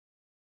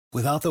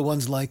Without the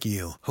ones like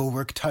you, who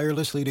work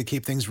tirelessly to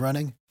keep things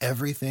running,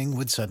 everything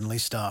would suddenly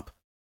stop.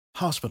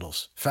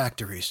 Hospitals,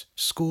 factories,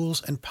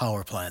 schools, and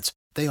power plants,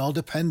 they all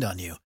depend on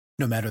you.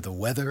 No matter the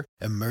weather,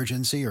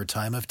 emergency, or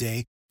time of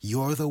day,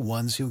 you're the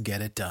ones who get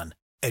it done.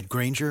 At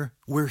Grainger,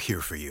 we're here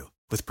for you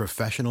with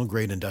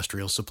professional-grade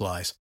industrial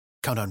supplies.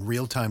 Count on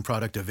real-time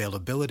product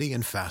availability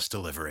and fast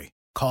delivery.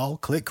 Call,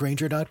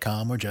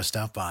 clickgrainger.com, or just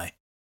stop by.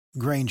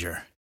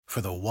 Grainger, for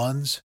the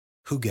ones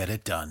who get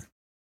it done.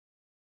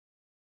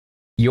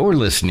 You're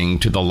listening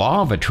to the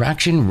Law of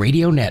Attraction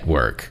Radio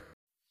Network.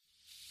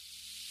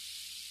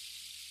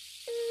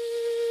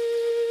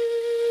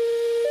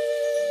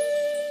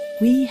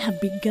 We have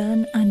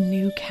begun a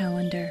new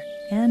calendar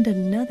and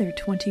another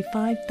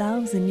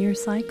 25,000-year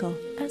cycle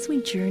as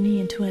we journey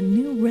into a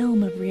new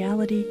realm of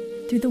reality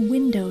through the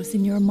windows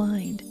in your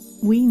mind.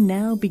 We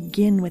now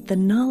begin with the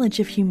knowledge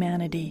of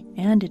humanity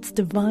and its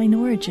divine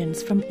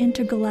origins from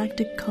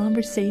intergalactic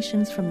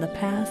conversations from the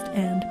past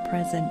and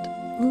present.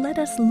 Let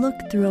us look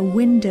through a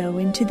window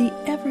into the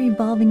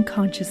ever-evolving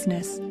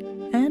consciousness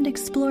and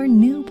explore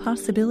new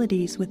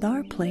possibilities with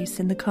our place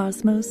in the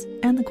cosmos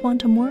and the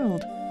quantum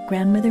world.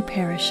 Grandmother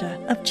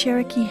Parisha of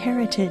Cherokee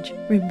heritage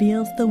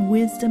reveals the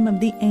wisdom of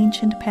the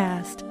ancient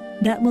past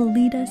that will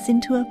lead us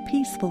into a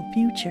peaceful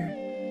future.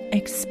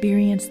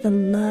 Experience the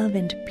love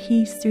and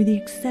peace through the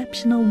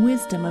exceptional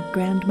wisdom of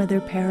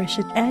Grandmother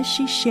Parisha as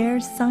she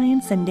shares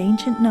science and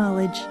ancient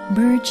knowledge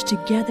merged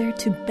together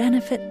to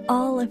benefit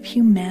all of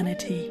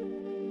humanity.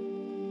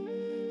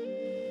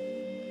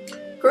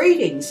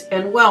 Greetings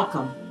and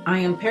welcome. I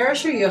am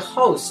Parisha, your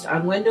host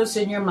on Windows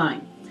in Your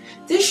Mind.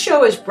 This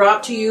show is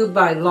brought to you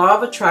by Law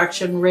of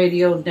Attraction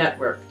Radio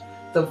Network,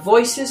 the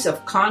voices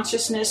of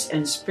consciousness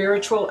and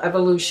spiritual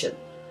evolution,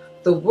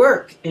 the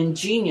work and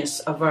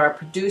genius of our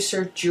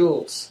producer,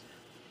 Jules.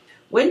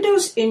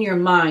 Windows in Your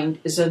Mind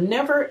is a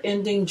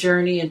never-ending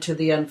journey into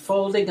the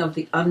unfolding of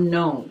the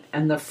unknown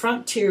and the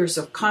frontiers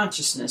of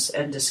consciousness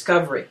and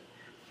discovery.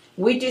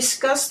 We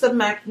discuss the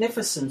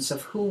magnificence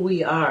of who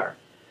we are,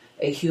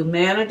 a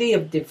humanity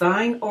of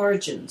divine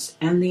origins,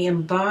 and the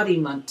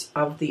embodiment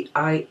of the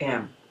I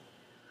Am.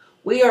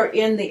 We are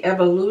in the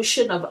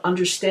evolution of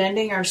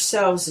understanding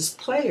ourselves as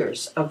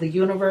players of the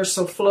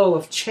universal flow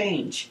of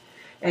change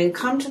and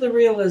come to the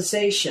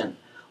realization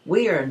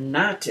we are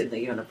not in the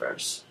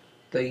universe.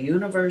 The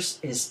universe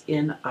is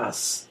in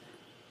us.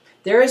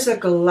 There is a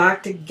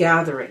galactic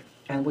gathering,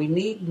 and we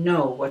need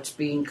know what's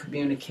being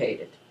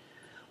communicated.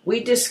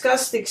 We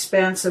discuss the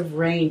expansive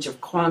range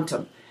of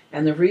quantum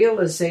and the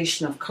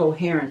realization of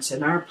coherence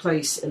in our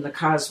place in the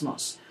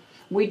cosmos.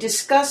 We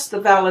discuss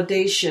the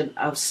validation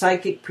of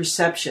psychic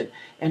perception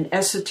and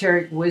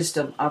esoteric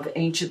wisdom of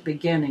ancient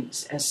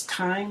beginnings as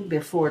time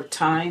before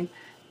time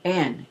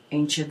and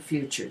ancient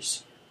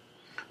futures.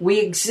 We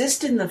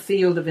exist in the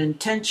field of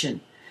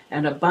intention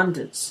and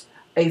abundance,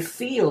 a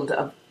field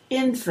of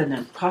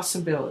infinite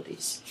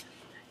possibilities.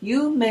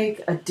 You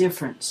make a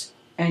difference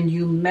and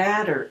you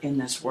matter in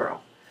this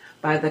world.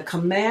 By the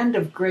command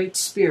of Great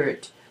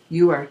Spirit,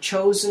 you are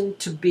chosen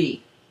to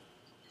be.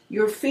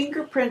 Your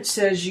fingerprint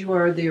says you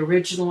are the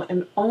original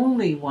and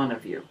only one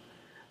of you.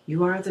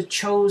 You are the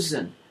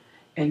chosen,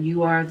 and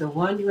you are the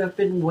one you have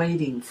been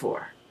waiting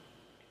for.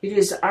 It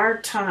is our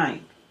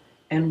time,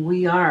 and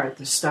we are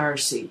the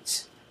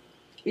starseeds.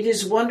 It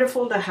is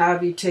wonderful to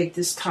have you take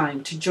this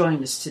time to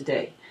join us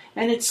today,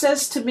 and it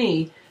says to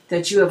me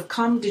that you have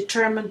come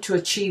determined to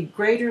achieve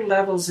greater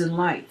levels in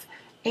life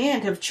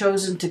and have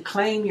chosen to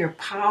claim your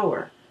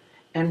power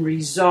and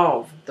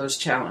resolve those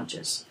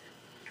challenges.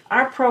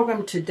 Our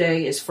program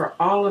today is for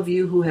all of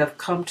you who have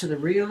come to the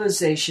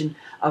realization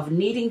of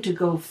needing to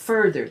go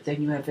further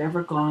than you have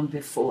ever gone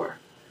before.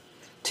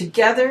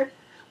 Together,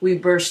 we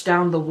burst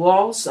down the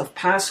walls of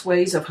past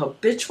ways of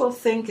habitual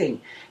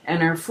thinking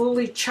and are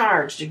fully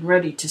charged and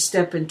ready to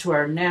step into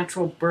our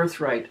natural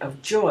birthright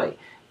of joy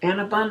and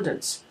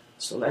abundance.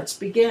 So let's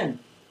begin.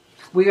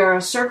 We are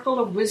a circle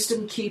of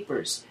wisdom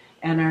keepers,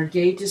 and our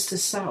gate is the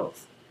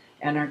south,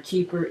 and our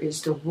keeper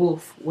is the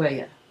wolf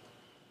Wea.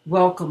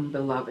 Welcome,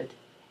 beloved.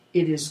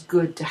 It is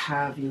good to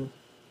have you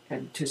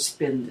and to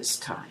spend this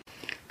time.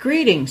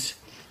 Greetings.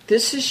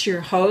 This is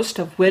your host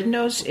of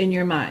Windows in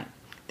Your Mind.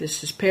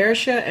 This is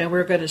Parisha, and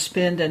we're going to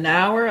spend an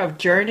hour of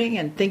journeying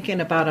and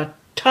thinking about a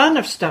ton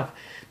of stuff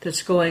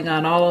that's going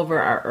on all over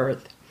our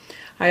earth.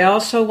 I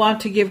also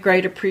want to give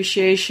great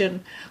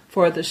appreciation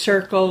for the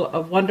circle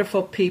of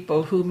wonderful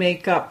people who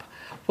make up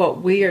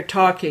what we are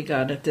talking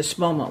on at this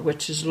moment,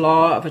 which is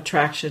Law of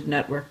Attraction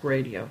Network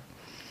Radio.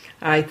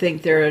 I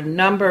think there are a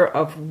number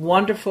of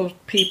wonderful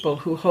people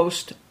who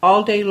host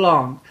all day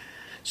long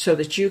so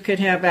that you can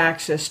have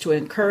access to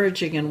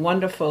encouraging and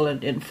wonderful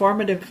and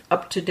informative,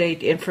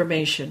 up-to-date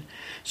information.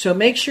 So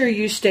make sure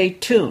you stay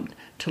tuned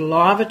to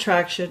Law of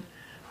Attraction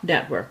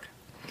Network.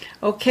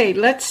 Okay,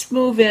 let's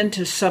move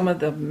into some of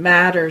the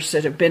matters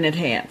that have been at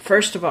hand.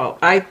 First of all,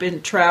 I've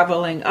been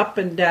traveling up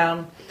and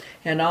down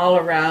and all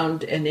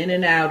around and in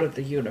and out of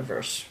the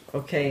universe,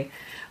 okay,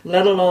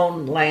 let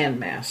alone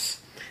landmass.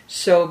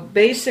 So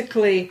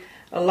basically,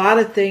 a lot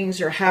of things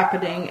are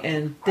happening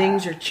and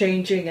things are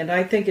changing, and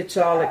I think it's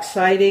all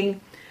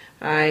exciting.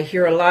 I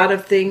hear a lot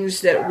of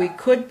things that we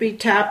could be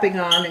tapping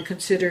on and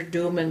consider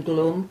doom and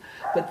gloom,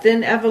 but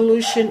then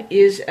evolution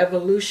is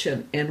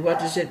evolution. And what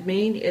does it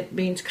mean? It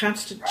means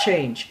constant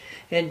change.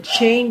 And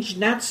change,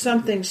 not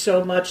something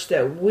so much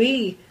that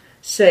we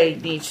say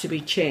needs to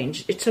be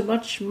changed. It's a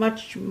much,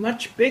 much,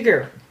 much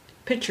bigger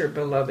picture,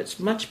 beloved. It's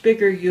a much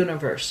bigger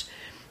universe.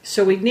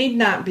 So we need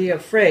not be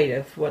afraid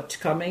of what's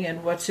coming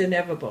and what's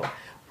inevitable,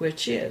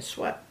 which is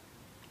what?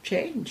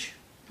 Change.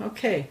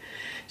 Okay.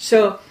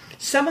 So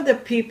some of the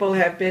people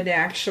have been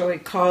actually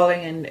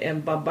calling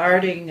and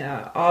bombarding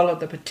all of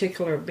the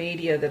particular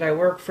media that I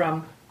work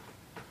from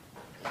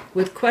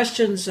with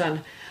questions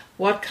on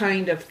what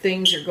kind of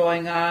things are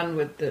going on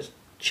with the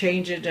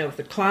changing of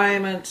the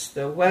climates,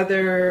 the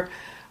weather,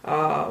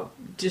 the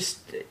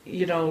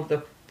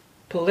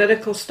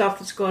political stuff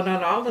that's going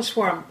on, all this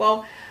form.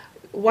 Well,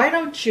 why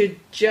don't you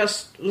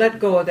just let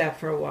go of that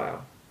for a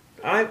while?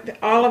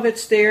 All of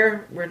it's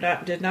there. We're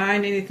not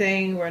denying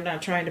anything. We're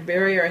not trying to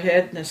bury our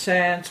head in the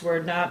sands.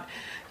 We're not,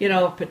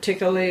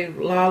 particularly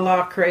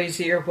la-la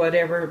crazy or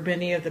whatever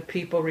many of the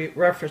people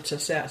reference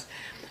us as.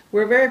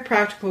 We're very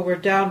practical. We're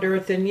down to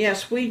earth. And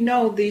yes, we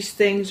know these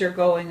things are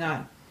going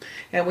on.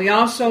 And we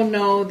also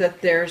know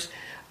that there's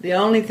the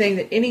only thing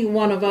that any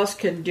one of us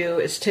can do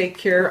is take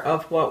care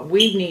of what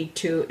we need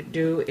to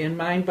do in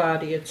mind,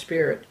 body, and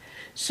spirit.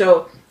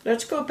 So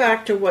let's go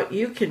back to what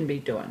you can be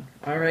doing,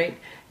 all right?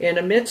 In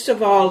the midst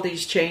of all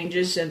these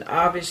changes and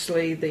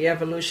obviously the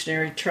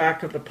evolutionary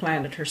track of the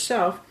planet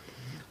herself,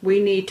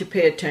 we need to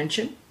pay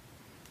attention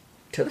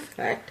to the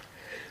fact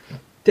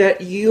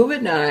that you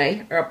and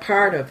I are a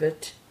part of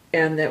it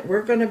and that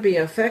we're going to be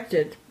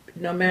affected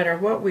no matter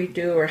what we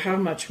do or how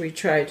much we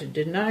try to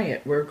deny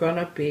it. We're going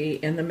to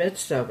be in the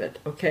midst of it,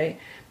 okay?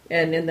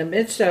 And in the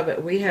midst of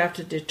it, we have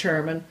to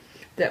determine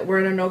that we're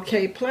in an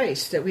okay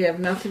place, that we have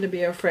nothing to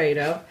be afraid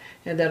of,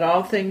 and that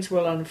all things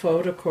will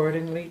unfold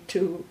accordingly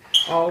to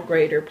all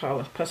greater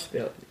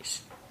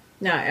possibilities.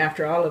 Now,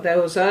 after all of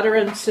those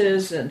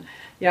utterances and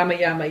yama,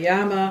 yama,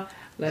 yama,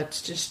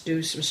 let's just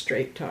do some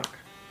straight talk.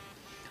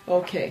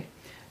 Okay,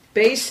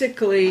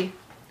 basically,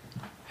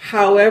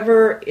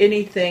 however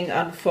anything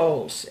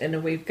unfolds,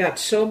 and we've got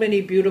so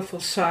many beautiful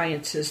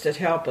sciences that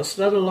help us,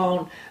 let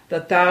alone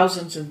the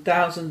thousands and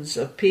thousands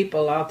of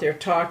people out there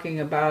talking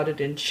about it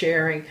and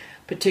sharing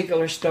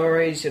particular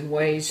stories and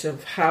ways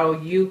of how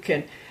you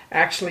can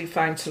actually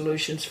find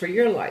solutions for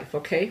your life,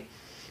 okay?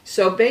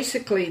 So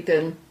basically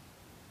then,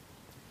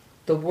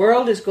 the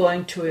world is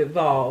going to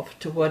evolve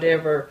to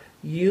whatever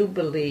you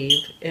believe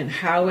and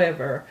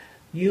however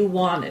you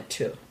want it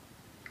to.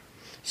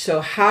 So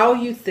how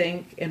you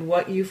think and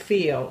what you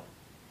feel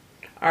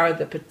are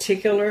the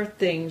particular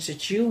things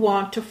that you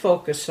want to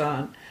focus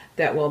on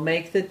that will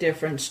make the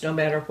difference no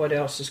matter what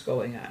else is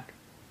going on.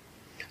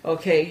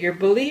 Okay, your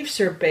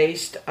beliefs are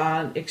based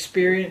on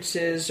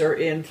experiences or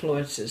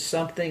influences,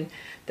 something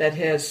that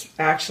has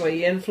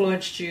actually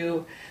influenced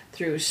you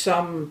through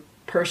some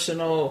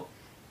personal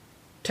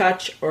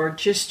touch or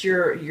just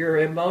your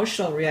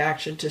emotional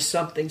reaction to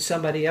something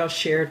somebody else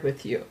shared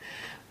with you.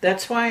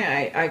 That's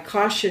why I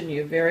caution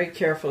you very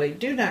carefully,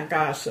 do not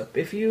gossip.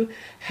 If you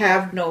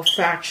have no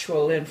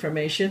factual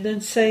information,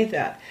 then say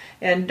that.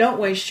 And don't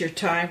waste your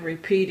time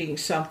repeating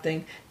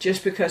something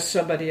just because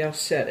somebody else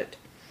said it.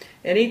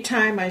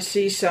 Anytime I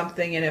see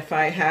something and if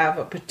I have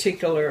a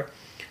particular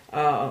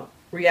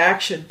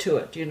reaction to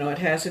it, it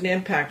has an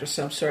impact of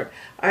some sort,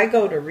 I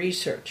go to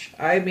research.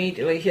 I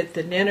immediately hit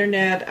the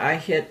internet, I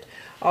hit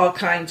all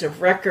kinds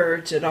of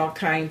records and all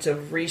kinds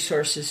of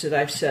resources that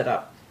I've set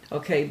up.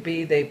 Okay,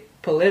 be they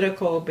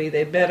political, be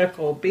they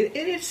medical, be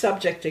any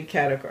subject and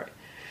category.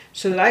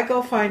 So that I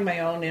go find my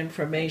own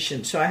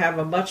information so I have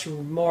a much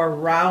more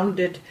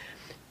rounded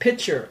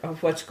picture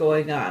of what's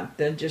going on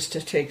than just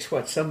to take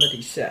what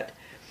somebody said.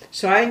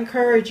 So I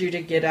encourage you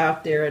to get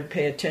out there and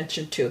pay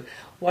attention to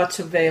what's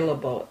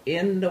available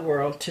in the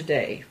world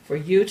today for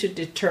you to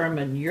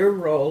determine your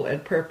role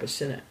and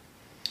purpose in it.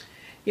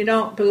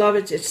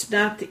 Beloveds, it's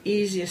not the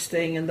easiest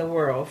thing in the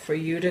world for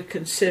you to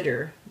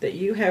consider that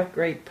you have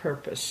great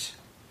purpose,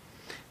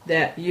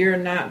 that you're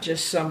not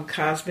just some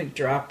cosmic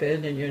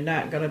drop-in and you're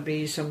not going to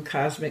be some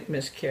cosmic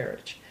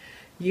miscarriage.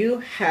 You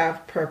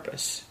have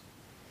purpose.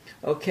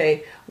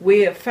 Okay,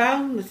 we have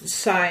found that the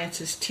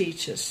sciences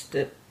teach us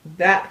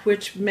that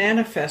which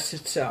manifests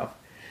itself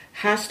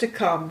has to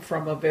come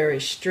from a very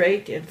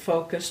straight and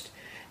focused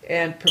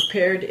and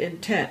prepared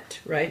intent,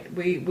 right?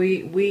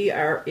 We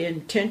are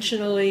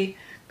intentionally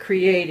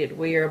created.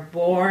 We are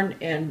born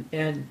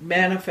and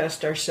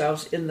manifest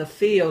ourselves in the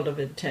field of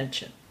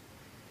intention.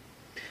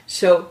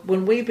 So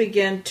when we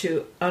begin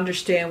to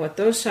understand what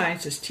those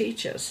sciences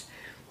teach us,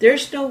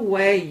 there's no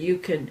way you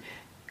can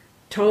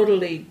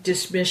totally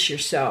dismiss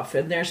yourself,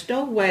 and there's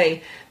no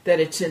way that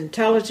it's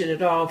intelligent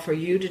at all for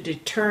you to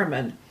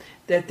determine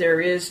that there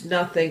is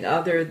nothing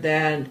other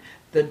than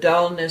the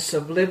dullness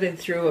of living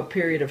through a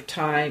period of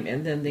time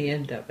and then the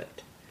end of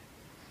it.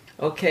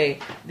 Okay,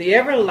 the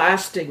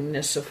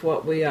everlastingness of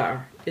what we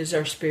are is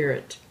our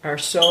spirit, our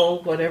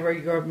soul, whatever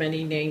your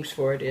many names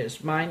for it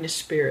is. Mine is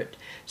spirit.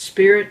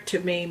 Spirit to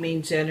me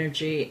means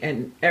energy,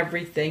 and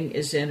everything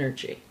is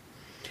energy.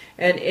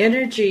 And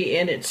energy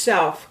in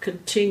itself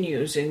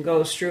continues and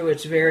goes through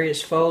its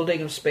various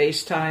folding of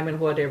space-time and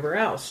whatever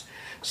else.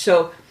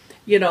 So,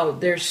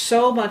 there's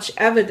so much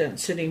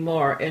evidence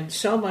anymore and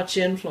so much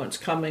influence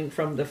coming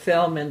from the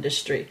film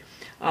industry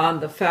on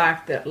the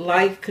fact that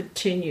life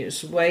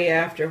continues way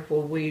after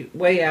what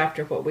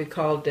we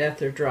call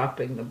death or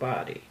dropping the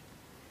body.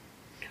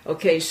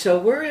 Okay, so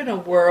we're in a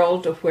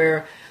world of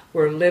where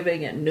we're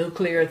living at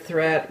nuclear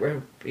threat.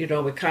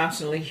 We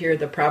constantly hear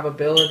the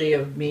probability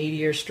of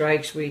meteor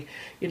strikes. We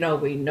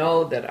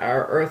know that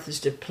our Earth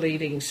is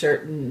depleting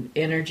certain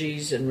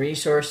energies and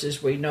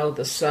resources. We know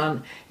the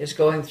sun is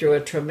going through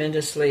a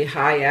tremendously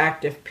high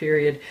active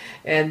period.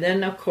 And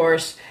then, of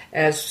course,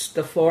 as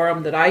the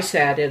forum that I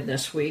sat in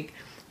this week,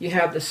 you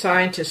have the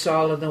scientists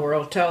all in the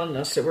world telling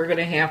us that we're going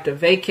to have to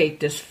vacate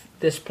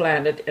this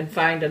planet and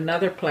find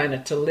another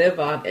planet to live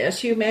on as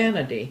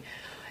humanity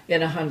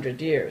in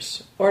 100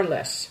 years or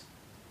less.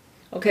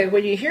 Okay,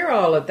 when you hear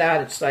all of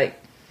that, it's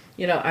like,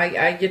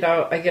 I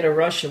get a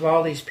rush of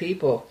all these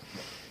people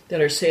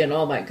that are saying,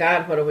 oh my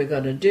God, what are we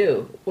going to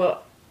do?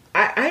 Well,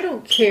 I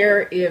don't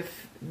care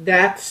if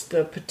that's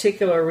the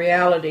particular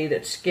reality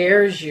that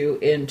scares you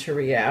into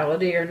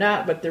reality or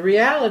not, but the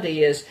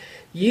reality is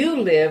you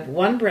live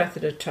one breath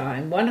at a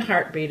time, one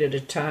heartbeat at a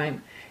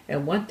time,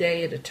 and one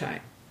day at a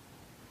time.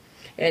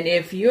 And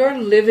if you're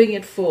living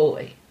it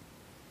fully,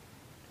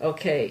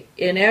 okay,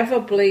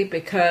 inevitably,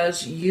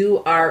 because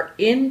you are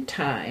in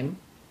time,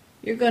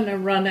 you're going to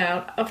run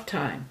out of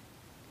time.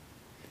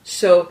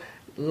 So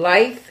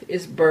life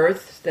is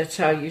birth, that's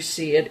how you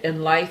see it,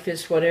 and life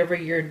is whatever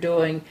you're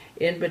doing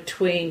in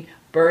between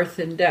birth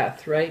and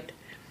death, right?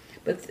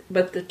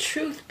 But the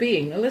truth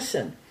being, now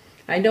listen,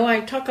 I know I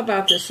talk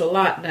about this a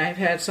lot, and I've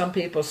had some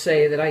people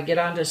say that I get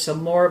onto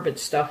some morbid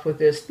stuff with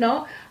this.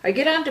 No, I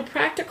get onto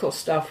practical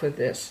stuff with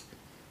this.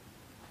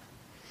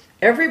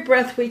 Every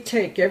breath we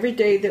take, every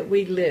day that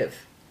we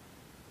live,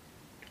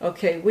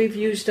 okay, we've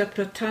used up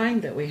the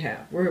time that we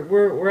have.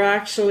 We're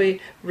actually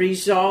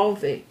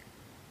resolving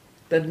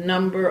the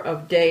number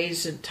of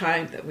days and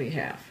time that we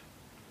have.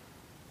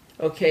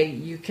 Okay,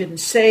 you can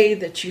say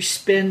that you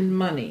spend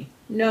money.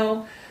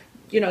 No,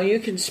 you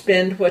can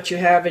spend what you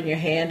have in your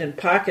hand and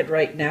pocket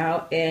right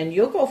now, and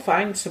you'll go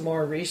find some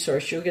more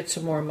resource. You'll get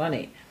some more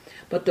money.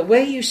 But the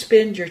way you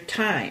spend your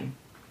time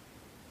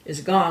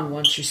is gone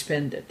once you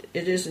spend it.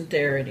 It isn't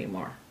there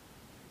anymore.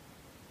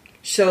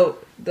 So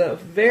the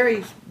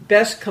very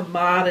best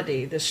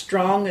commodity, the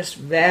strongest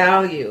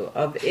value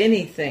of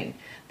anything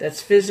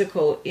that's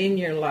physical in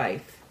your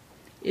life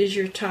is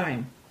your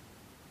time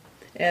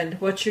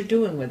and what you're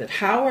doing with it.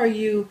 How are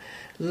you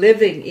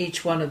living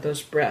each one of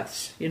those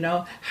breaths?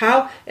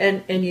 How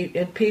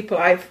and people,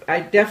 I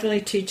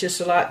definitely teach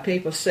this a lot.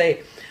 People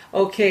say,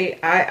 okay,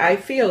 I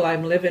feel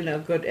I'm living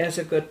as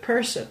a good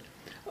person.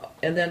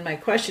 And then my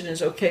question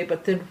is, okay,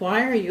 but then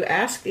why are you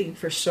asking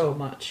for so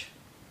much?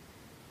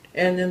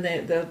 And then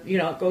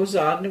it goes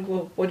on,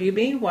 well, what do you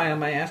mean, why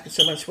am I asking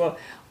so much? Well,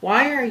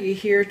 why are you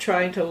here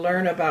trying to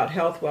learn about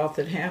health, wealth,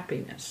 and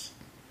happiness?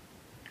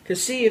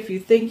 Because see, if you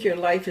think your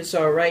life is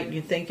all right and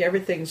you think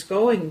everything's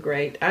going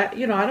great, I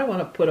don't want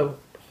to put a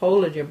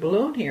hole in your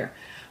balloon here,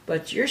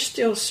 but you're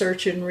still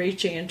searching,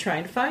 reaching, and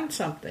trying to find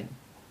something.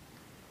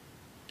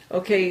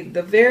 Okay,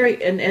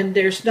 and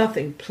there's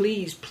nothing,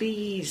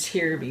 please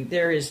hear me,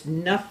 there is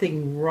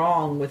nothing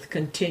wrong with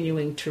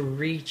continuing to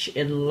reach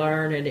and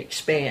learn and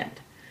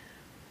expand.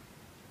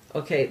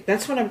 Okay,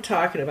 that's what I'm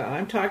talking about.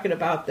 I'm talking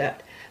about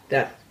that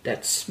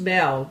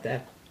smell,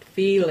 that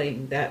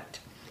feeling, that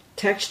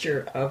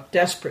texture of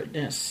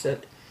desperateness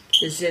that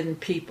is in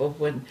people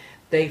when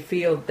they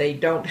feel they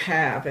don't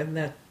have, and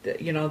that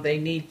they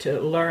need to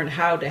learn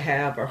how to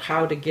have or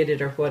how to get it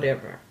or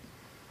whatever.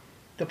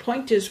 The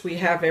point is we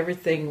have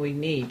everything we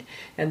need,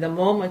 and the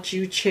moment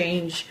you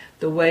change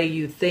the way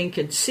you think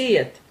and see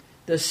it,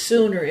 the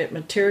sooner it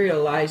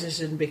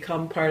materializes and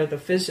become part of the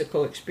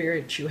physical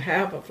experience you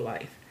have of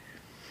life.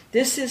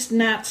 This is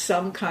not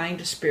some kind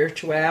of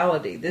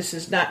spirituality. This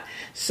is not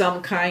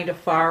some kind of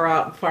far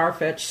out and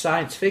far-fetched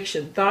science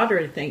fiction thought or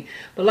anything.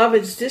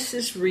 Beloveds, this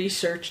is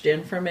researched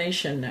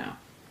information now.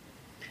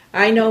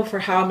 I know for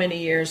how many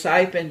years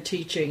I've been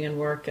teaching and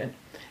working.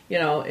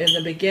 In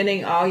the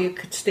beginning, all you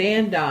could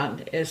stand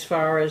on as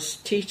far as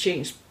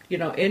teachings,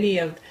 any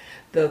of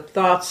the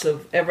thoughts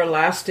of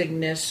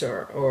everlastingness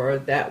or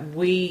that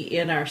we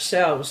in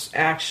ourselves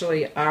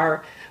actually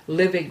are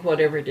living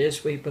whatever it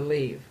is we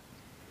believe.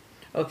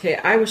 Okay,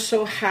 I was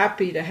so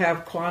happy to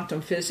have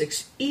quantum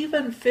physics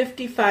even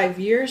 55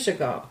 years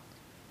ago.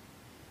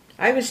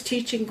 I was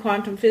teaching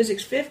quantum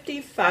physics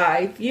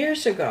 55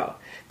 years ago.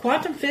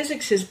 Quantum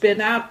physics has been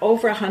out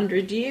over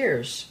 100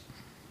 years.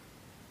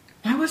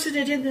 Why wasn't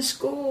it in the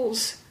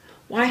schools?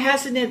 Why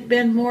hasn't it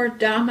been more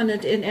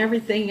dominant in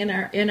everything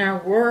in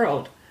our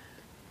world?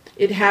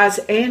 It has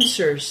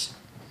answers.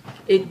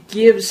 It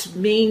gives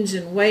means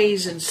and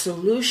ways and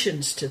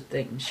solutions to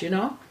things,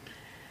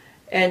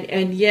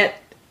 And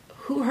yet,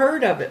 who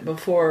heard of it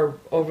before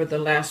over the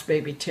last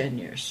maybe 10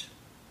 years?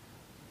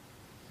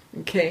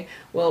 Okay,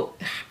 well,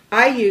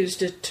 I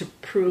used it to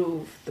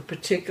prove the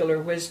particular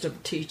wisdom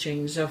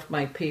teachings of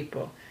my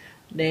people,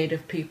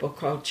 Native people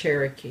called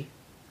Cherokee.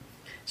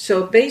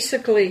 So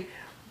basically,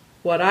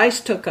 what I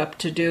took up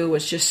to do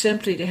was just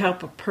simply to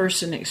help a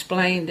person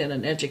explain in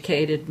an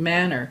educated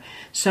manner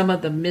some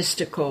of the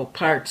mystical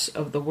parts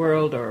of the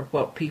world, or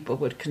what people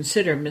would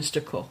consider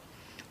mystical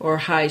or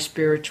high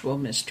spiritual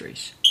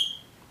mysteries.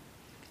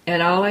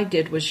 And all I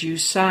did was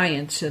use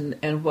science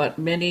and what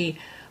many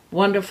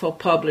wonderful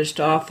published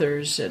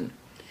authors and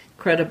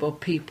credible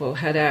people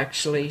had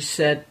actually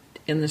said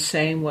in the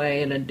same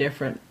way, in a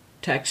different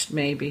text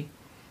maybe,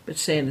 but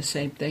saying the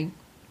same thing.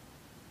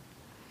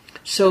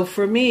 So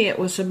for me, it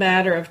was a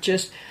matter of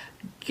just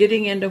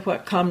getting into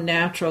what come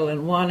natural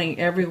and wanting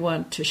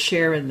everyone to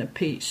share in the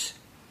peace.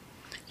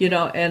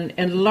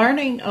 And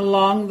learning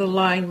along the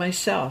line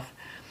myself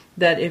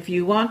that if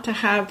you want to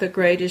have the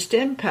greatest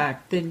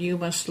impact, then you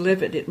must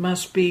live it. It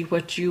must be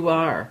what you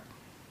are.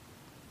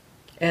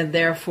 And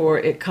therefore,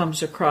 it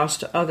comes across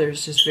to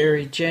others as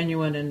very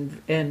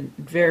genuine and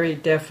very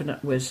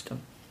definite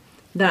wisdom,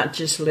 not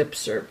just lip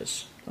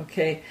service.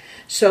 Okay,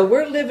 so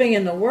we're living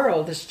in a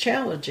world that's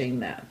challenging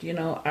that.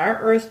 Our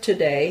earth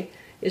today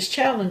is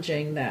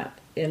challenging that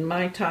in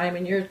my time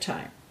and your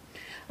time.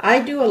 I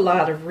do a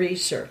lot of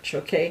research,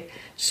 okay?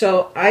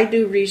 So I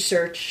do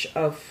research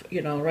of,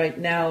 right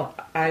now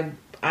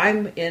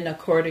I'm in,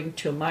 according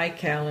to my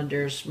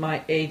calendars, my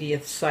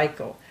 80th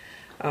cycle.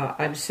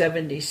 I'm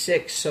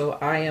 76, so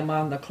I am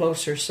on the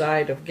closer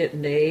side of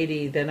getting to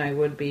 80 than I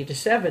would be to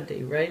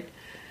 70, right?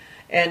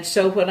 And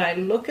so when I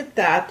look at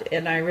that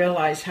and I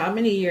realize how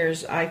many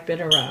years I've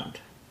been around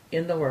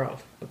in the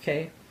world,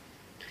 okay?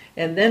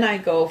 And then I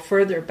go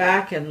further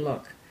back and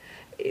look.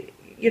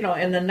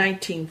 In the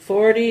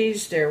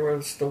 1940s, there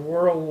was the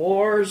World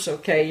Wars,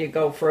 okay? You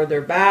go further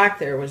back,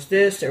 there was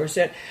this, there was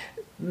that.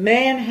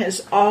 Man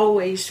has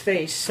always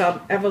faced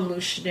some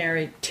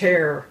evolutionary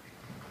terror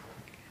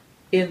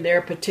in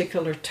their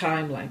particular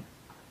timeline.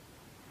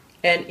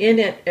 And in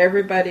it,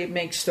 everybody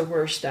makes the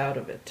worst out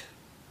of it.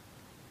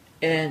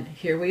 And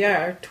here we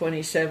are,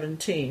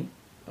 2017,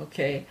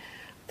 okay?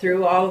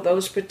 Through all of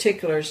those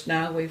particulars,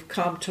 now we've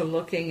come to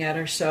looking at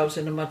ourselves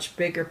in a much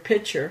bigger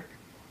picture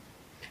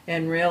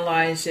and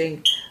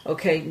realizing,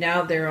 okay,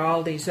 now there are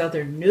all these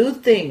other new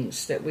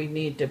things that we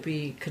need to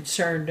be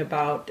concerned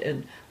about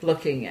and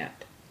looking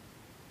at.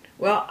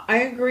 Well, I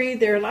agree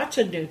there are lots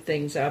of new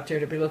things out there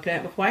to be looking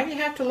at, but why do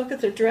you have to look at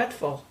the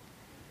dreadful?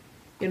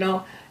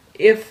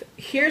 If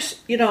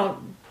here's,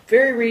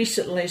 very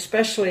recently,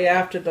 especially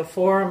after the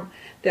forum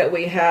that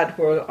we had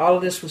where all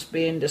of this was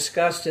being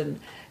discussed, and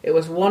it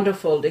was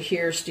wonderful to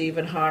hear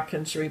Stephen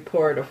Hawking's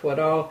report of what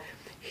all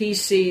he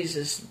sees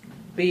as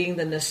being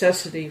the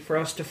necessity for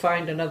us to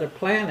find another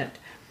planet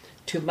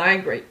to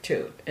migrate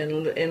to.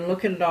 And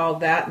looking at all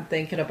that and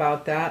thinking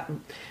about that,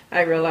 and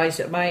I realized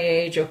at my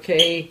age,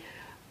 okay,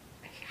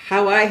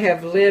 how I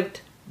have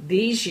lived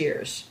these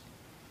years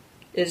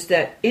is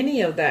that any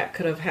of that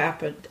could have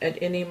happened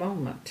at any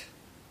moment.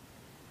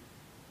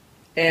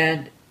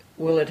 And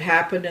will it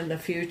happen in the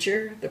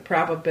future? The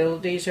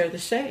probabilities are the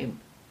same.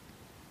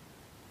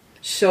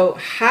 So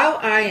how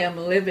I am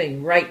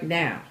living right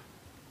now,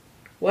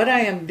 what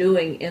I am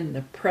doing in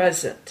the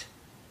present,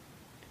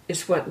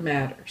 is what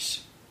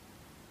matters.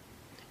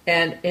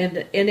 And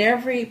in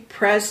every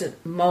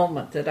present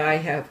moment that I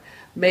have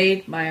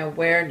made my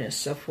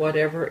awareness of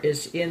whatever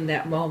is in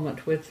that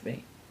moment with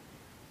me,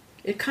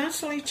 it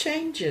constantly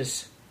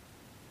changes.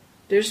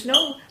 There's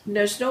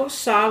no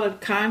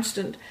solid,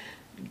 constant,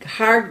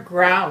 hard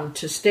ground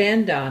to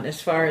stand on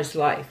as far as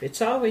life.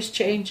 It's always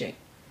changing.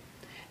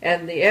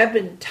 And the ebb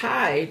and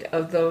tide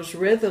of those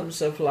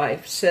rhythms of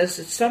life says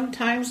that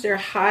sometimes they're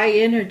high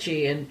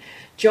energy and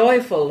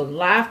joyful and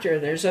laughter,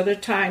 and there's other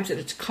times that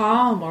it's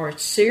calm or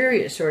it's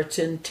serious or it's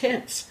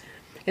intense.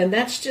 And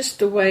that's just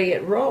the way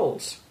it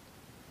rolls.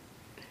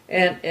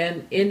 And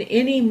in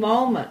any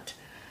moment,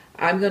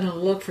 I'm going to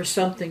look for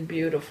something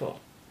beautiful.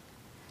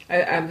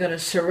 I'm going to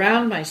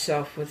surround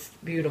myself with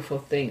beautiful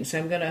things.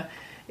 I'm going to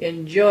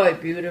enjoy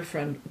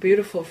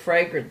beautiful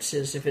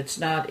fragrances. If it's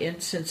not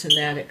incense and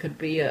that, it could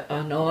be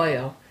an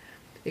oil.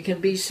 It can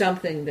be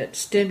something that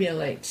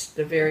stimulates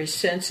the very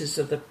senses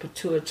of the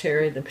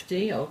pituitary and the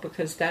pineal,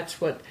 because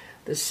that's what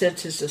the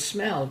senses of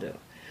smell do.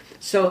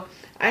 So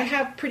I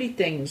have pretty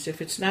things.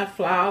 If it's not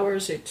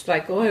flowers, it's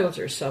like oils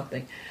or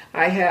something.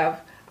 I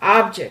have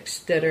objects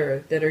that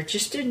are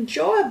just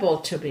enjoyable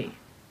to me.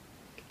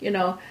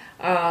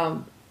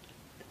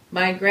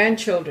 My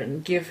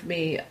grandchildren give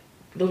me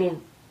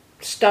little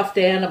stuffed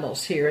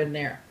animals here and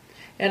there.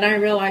 And I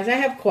realize I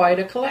have quite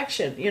a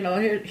collection.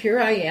 Here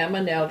I am,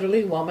 an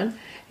elderly woman,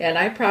 and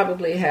I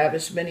probably have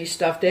as many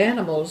stuffed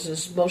animals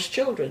as most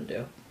children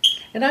do.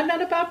 And I'm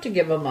not about to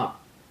give them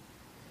up.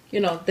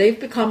 They've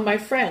become my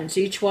friends.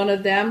 Each one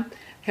of them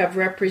have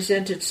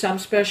represented some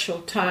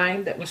special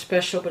time that was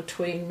special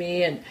between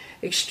me and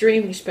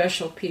extremely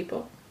special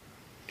people.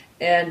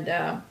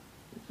 And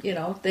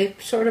they've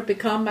sort of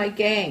become my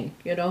gang,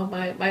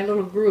 my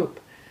little group.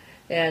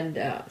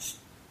 And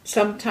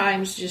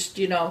sometimes just,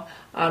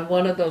 on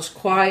one of those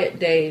quiet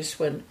days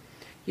when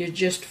you're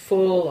just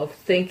full of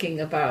thinking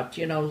about,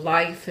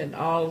 life and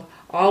all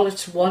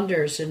its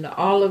wonders and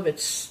all of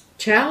its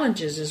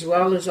challenges as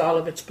well as all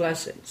of its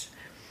blessings.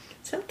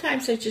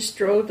 Sometimes I just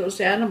throw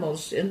those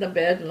animals in the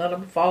bed and let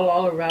them fall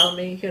all around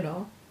me,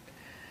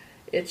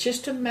 It's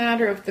just a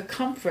matter of the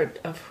comfort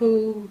of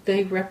who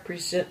they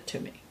represent to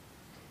me.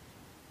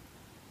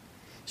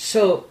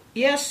 So,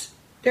 yes,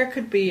 there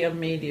could be a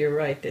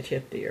meteorite that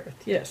hit the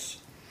earth, yes.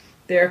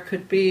 There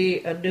could be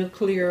a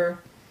nuclear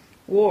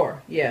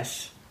war,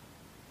 yes.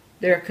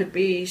 There could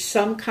be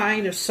some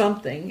kind of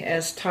something,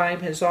 as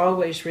time has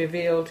always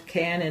revealed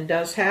can and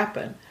does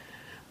happen.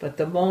 But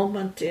the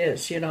moment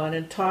is, and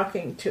in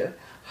talking to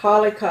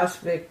Holocaust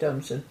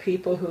victims and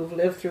people who've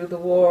lived through the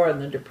war and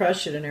the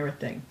Depression and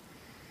everything,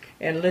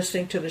 and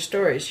listening to the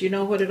stories, you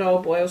know what it all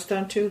boils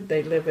down to?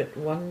 They live it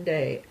one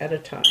day at a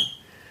time.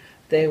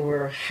 They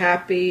were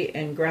happy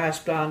and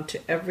grasped on to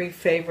every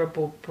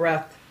favorable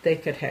breath they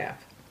could have.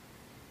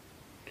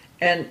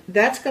 And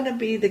that's going to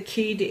be the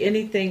key to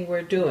anything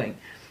we're doing.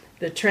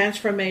 The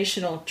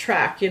transformational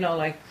track,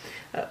 like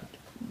a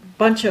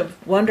bunch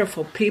of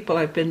wonderful people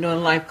I've been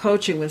doing life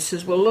coaching with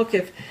says, well, look,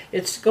 if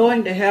it's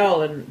going to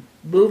hell and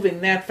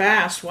moving that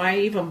fast, why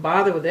even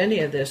bother with any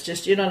of this?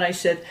 Just, and I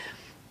said,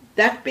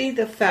 that be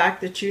the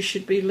fact that you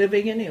should be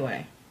living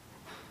anyway.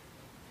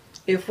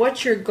 If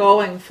what you're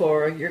going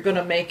for, you're going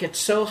to make it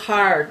so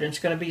hard and it's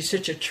going to be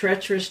such a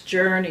treacherous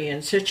journey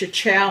and such a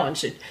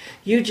challenge that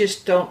you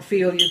just don't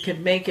feel you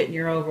can make it and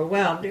you're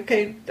overwhelmed.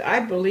 Okay, I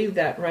believe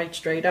that right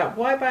straight up.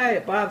 Why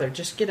bother?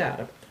 Just get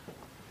out of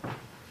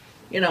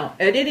it.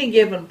 At any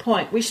given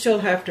point, we still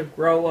have to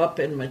grow up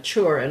and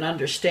mature and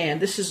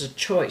understand this is a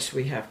choice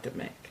we have to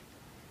make.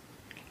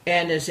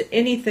 And as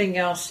anything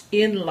else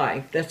in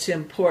life that's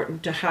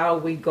important to how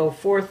we go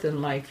forth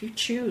in life, you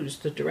choose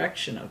the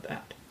direction of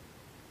that.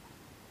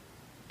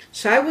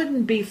 So I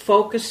wouldn't be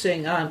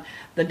focusing on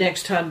the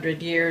next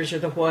 100 years or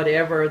the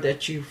whatever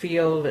that you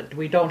feel that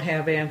we don't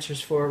have answers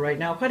for right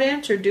now. What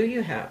answer do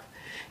you have?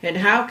 And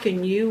how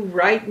can you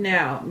right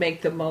now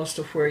make the most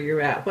of where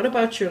you're at? What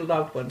about your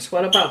loved ones?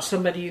 What about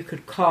somebody you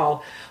could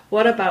call?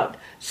 What about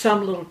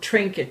some little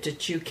trinket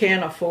that you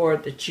can't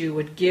afford that you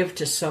would give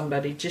to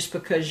somebody just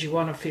because you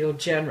want to feel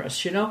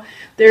generous?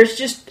 There's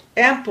just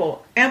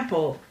ample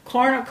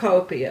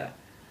cornucopia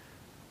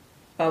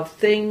of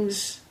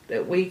things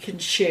that we can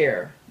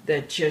share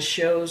that just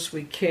shows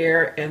we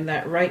care and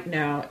that right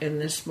now in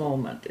this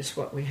moment is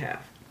what we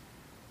have.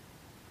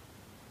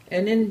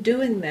 And in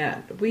doing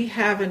that, we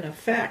have an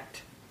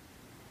effect.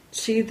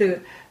 See,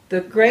 the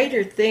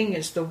greater thing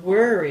is the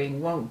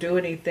worrying won't do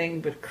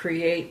anything but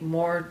create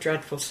more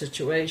dreadful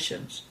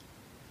situations.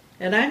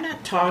 And I'm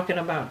not talking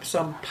about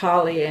some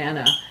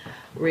Pollyanna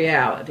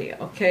reality,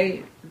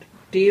 okay?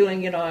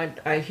 Dealing,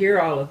 I hear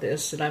all of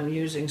this and I'm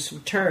using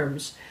some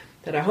terms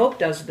that I hope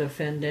doesn't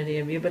offend any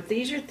of you, but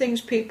these are things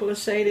people will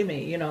say to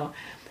me,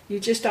 you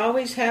just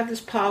always have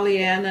this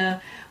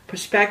Pollyanna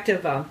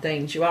perspective on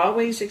things. You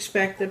always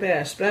expect the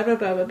best, blah, blah,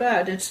 blah, blah, blah.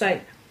 And it's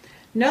like,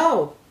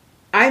 no,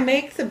 I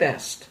make the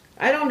best.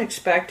 I don't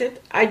expect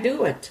it. I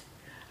do it.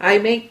 I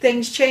make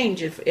things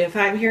change. If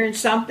I'm hearing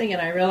something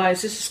and I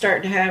realize this is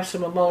starting to have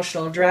some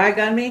emotional drag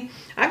on me,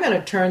 I'm going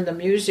to turn the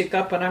music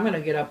up and I'm going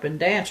to get up and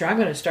dance, or I'm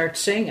going to start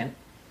singing.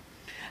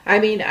 I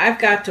mean, I've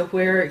got to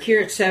where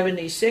here at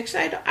 76,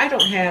 I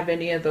don't have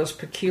any of those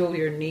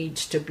peculiar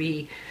needs to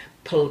be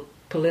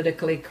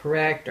politically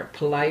correct or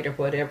polite or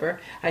whatever.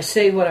 I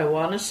say what I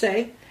want to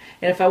say,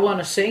 and if I want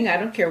to sing, I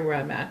don't care where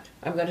I'm at.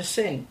 I'm going to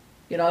sing.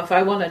 If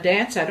I want to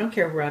dance, I don't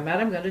care where I'm at.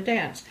 I'm going to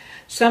dance.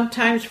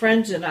 Sometimes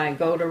friends and I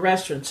go to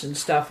restaurants and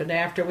stuff, and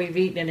after we've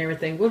eaten and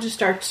everything, we'll just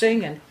start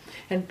singing.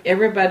 And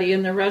everybody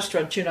in the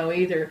restaurant,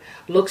 either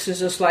looks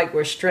at us like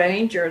we're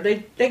strange or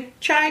they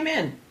chime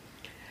in.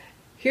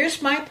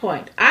 Here's my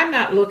point. I'm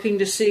not looking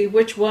to see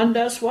which one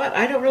does what.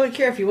 I don't really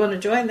care. If you want to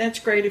join, that's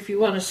great. If you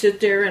want to sit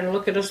there and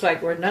look at us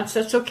like we're nuts,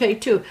 that's okay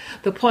too.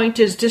 The point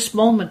is, this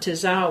moment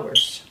is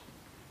ours.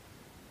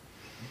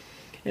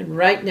 And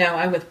right now,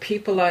 I'm with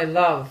people I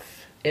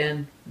love,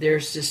 and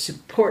there's this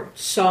important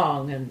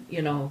song, and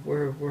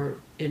we're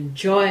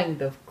enjoying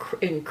the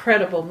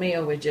incredible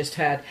meal we just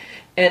had,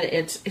 and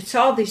it's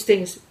all these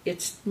things.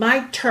 It's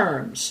my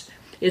terms.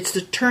 It's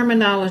the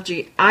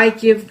terminology I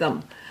give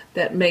them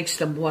that makes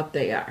them what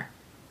they are.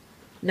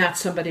 Not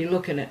somebody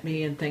looking at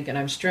me and thinking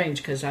I'm strange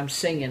because I'm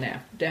singing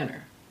after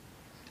dinner.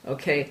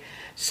 Okay?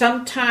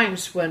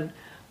 Sometimes when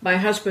my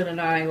husband and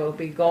I will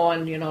be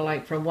going,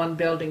 like from one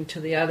building to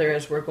the other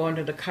as we're going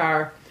to the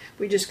car,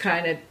 we just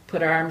kind of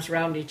put our arms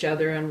around each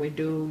other and we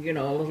do,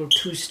 a little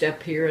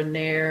two-step here and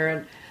there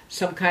and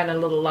some kind of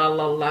little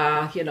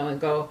la-la-la, and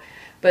go.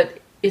 But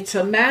it's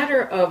a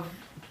matter of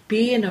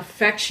being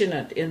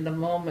affectionate in the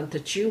moment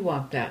that you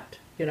want that,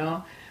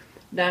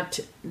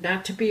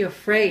 Not to be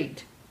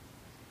afraid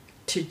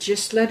to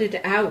just let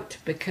it out,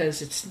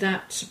 because it's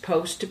not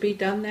supposed to be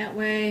done that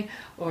way,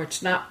 or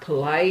it's not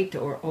polite,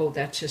 or, oh,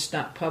 that's just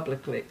not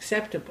publicly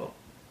acceptable.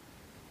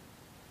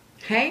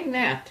 Hang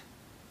that.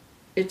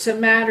 It's a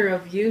matter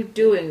of you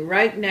doing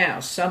right now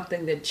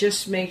something that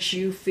just makes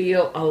you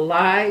feel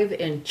alive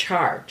and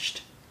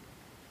charged.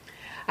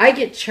 I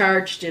get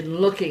charged in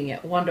looking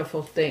at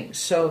wonderful things.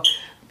 So,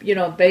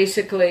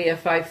 basically,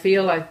 if I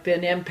feel I've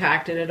been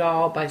impacted at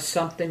all by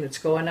something that's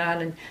going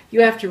on, and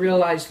you have to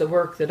realize the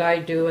work that I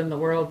do in the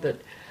world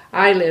that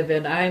I live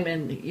in, I'm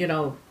in,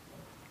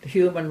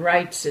 human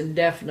rights and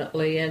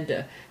definitely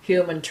into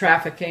human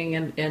trafficking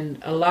and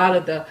a lot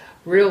of the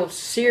real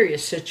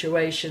serious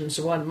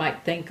situations one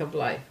might think of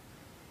life.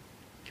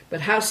 But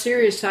how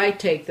serious I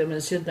take them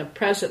is in the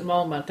present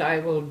moment I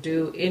will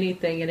do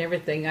anything and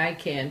everything I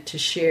can to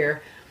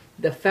share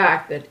the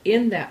fact that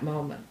in that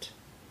moment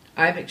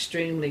I'm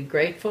extremely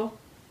grateful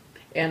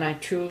and I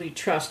truly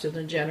trust in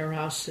the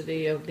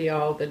generosity of the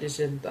all that is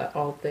in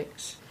all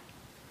things.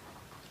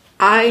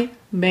 I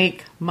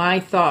make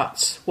my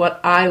thoughts what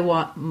I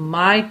want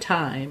my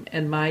time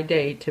and my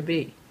day to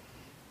be.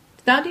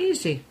 It's not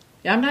easy.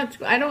 I'm not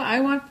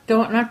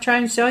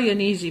trying to sell you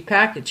an easy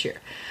package here.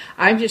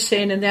 I'm just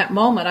saying in that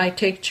moment I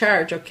take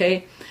charge,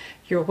 okay?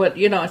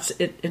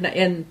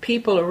 And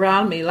people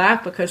around me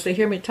laugh because they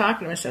hear me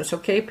talking to myself.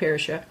 Okay,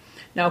 Parisha,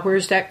 now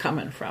where's that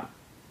coming from?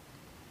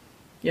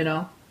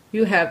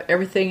 You have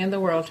everything in the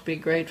world to be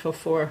grateful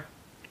for.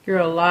 You're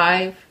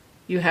alive.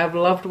 You have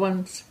loved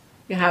ones.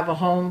 You have a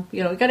home.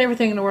 You got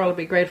everything in the world to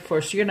be grateful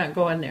for, so you're not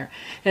going there.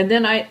 And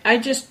then I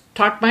just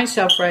talk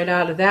myself right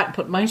out of that and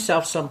put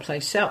myself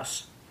someplace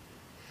else.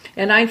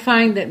 And I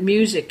find that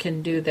music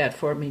can do that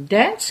for me.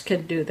 Dance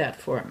can do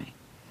that for me.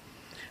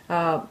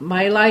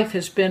 My life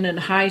has been in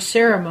high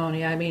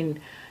ceremony. I mean,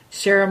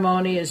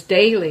 ceremony is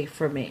daily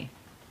for me.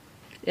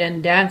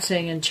 And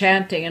dancing and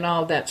chanting and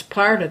all that's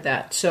part of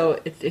that. So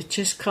it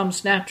just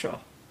comes natural.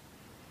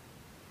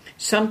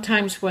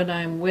 Sometimes when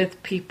I'm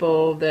with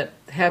people that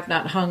have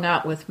not hung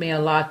out with me a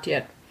lot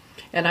yet,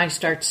 and I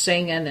start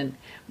singing and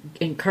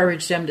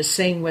encourage them to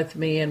sing with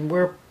me, and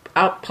we're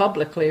out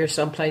publicly or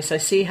someplace, I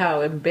see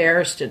how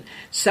embarrassed and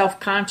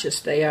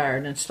self-conscious they are,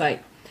 and it's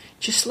like,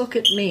 just look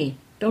at me.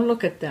 Don't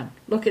look at them.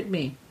 Look at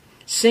me.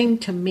 Sing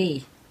to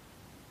me.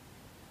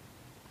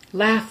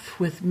 Laugh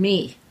with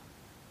me.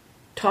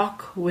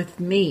 Talk with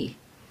me.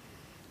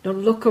 Don't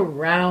look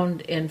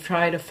around and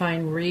try to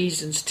find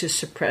reasons to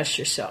suppress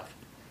yourself.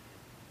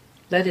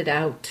 Let it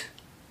out.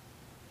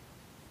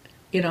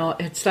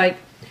 It's like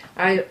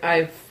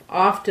I've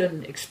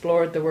often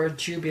explored the word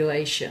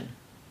jubilation.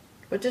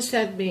 What does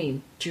that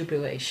mean,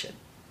 jubilation?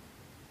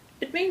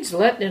 It means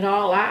letting it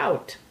all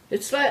out.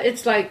 It's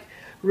like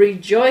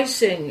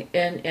rejoicing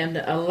and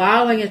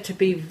allowing it to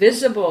be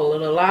visible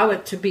and allow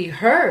it to be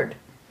heard.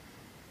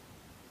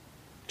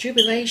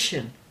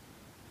 Jubilation.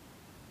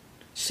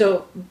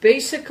 So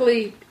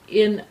basically,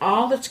 in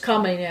all that's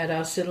coming at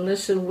us, and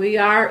listen, we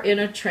are in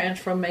a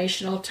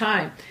transformational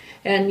time.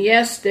 And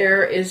yes,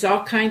 there is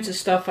all kinds of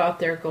stuff out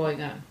there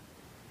going on.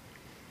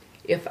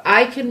 If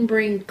I can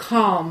bring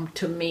calm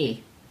to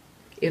me,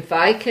 if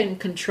I can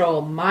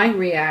control my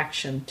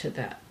reaction to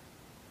that,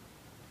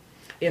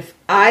 if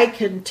I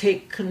can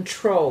take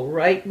control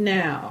right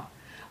now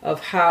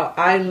of how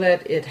I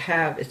let it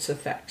have its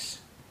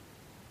effects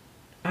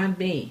on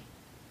me,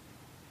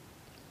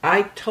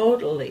 I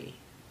totally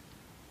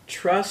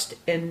trust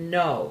and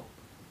know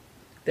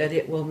that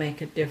it will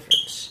make a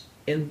difference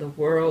in the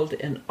world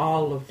and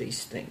all of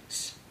these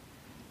things.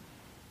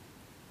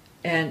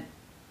 And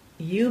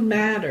you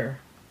matter.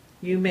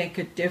 You make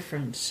a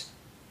difference.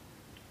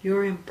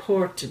 You're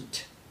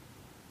important.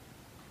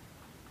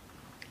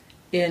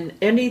 In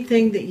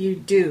anything that you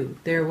do,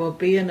 there will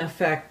be an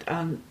effect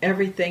on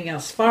everything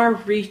else,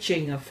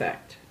 far-reaching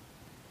effect.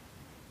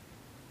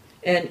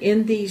 And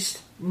in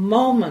these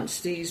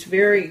moments, these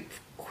very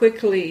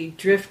quickly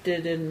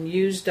drifted and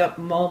used up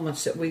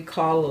moments that we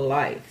call a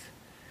life,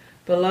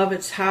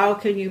 beloveds, how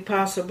can you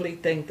possibly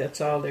think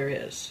that's all there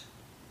is?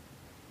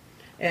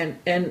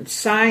 And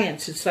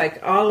science, it's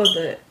like all of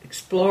the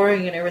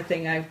exploring and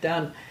everything I've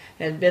done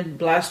and been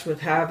blessed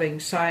with having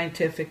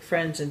scientific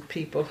friends and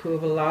people who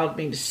have allowed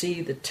me to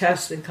see the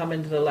tests and come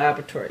into the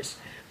laboratories.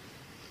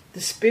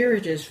 The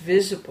spirit is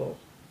visible.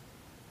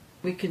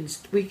 We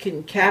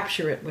can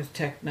capture it with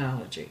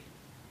technology.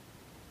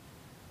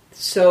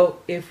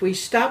 So if we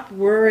stop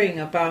worrying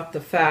about the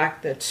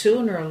fact that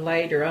sooner or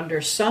later,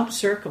 under some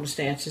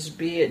circumstances,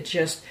 be it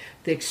just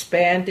the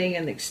expanding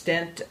and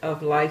extent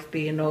of life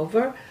being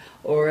over,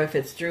 or if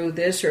it's through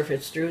this or if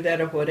it's through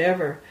that or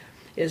whatever,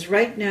 is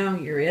right now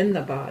you're in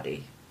the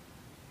body.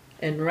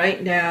 And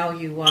right now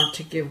you want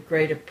to give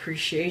great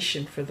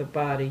appreciation for the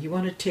body. You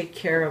want to take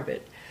care of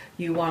it.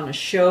 You want to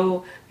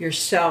show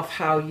yourself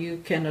how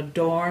you can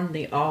adorn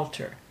the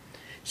altar.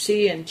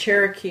 See, in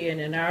Cherokee and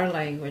in our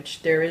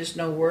language, there is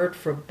no word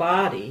for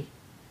body.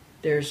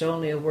 There's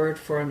only a word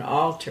for an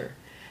altar.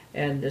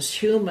 And this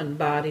human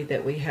body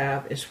that we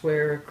have is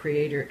where a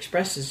Creator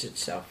expresses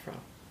itself from.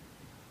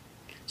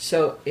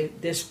 So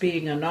this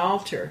being an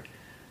altar,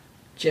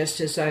 just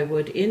as I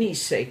would any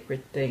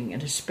sacred thing,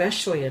 and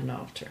especially an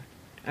altar.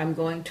 I'm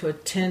going to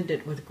attend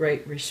it with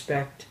great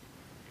respect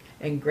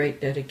and great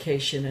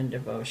dedication and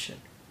devotion.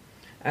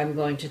 I'm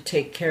going to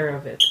take care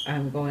of it.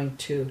 I'm going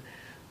to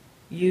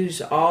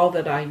use all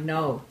that I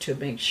know to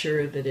make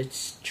sure that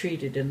it's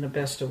treated in the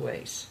best of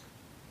ways.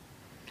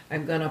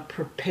 I'm going to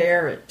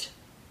prepare it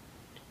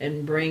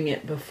and bring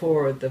it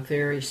before the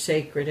very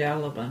sacred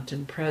element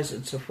and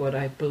presence of what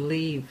I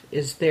believe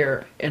is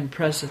there and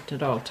present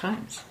at all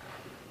times.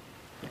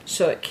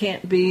 So it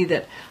can't be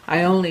that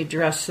I only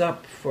dress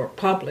up for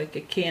public.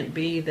 It can't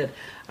be that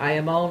I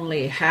am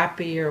only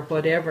happy or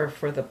whatever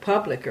for the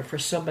public or for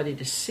somebody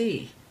to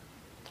see.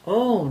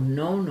 Oh,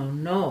 no, no,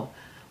 no.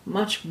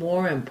 Much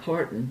more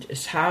important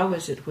is how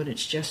is it when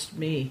it's just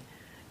me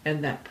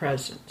and that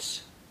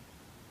presence.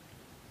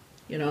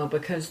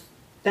 Because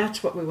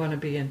that's what we want to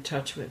be in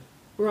touch with.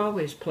 We're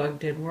always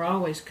plugged in. We're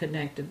always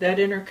connected. That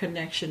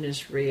interconnection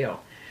is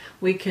real.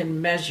 We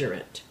can measure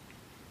it.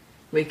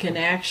 We can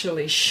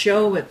actually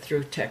show it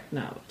through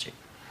technology.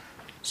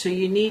 So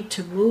you need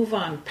to move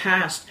on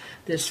past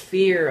this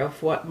fear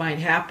of what might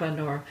happen,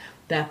 or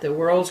that the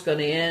world's going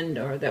to end,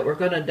 or that we're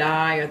going to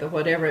die, or the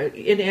whatever.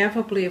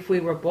 Inevitably, if we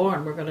were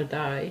born, we're going to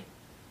die.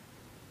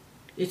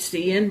 It's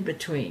the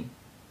in-between.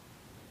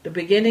 The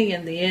beginning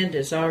and the end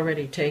has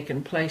already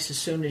taken place as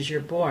soon as you're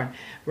born.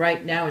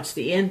 Right now, it's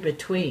the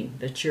in-between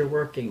that you're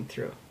working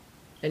through.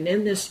 And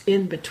in this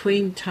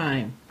in-between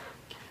time,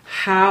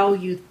 how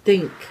you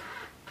think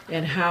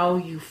and how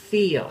you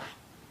feel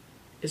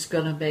is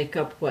going to make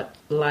up what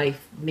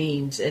life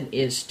means and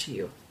is to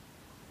you.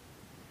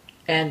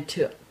 And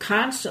to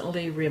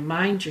constantly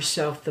remind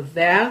yourself the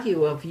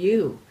value of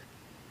you.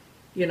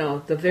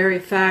 The very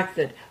fact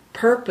that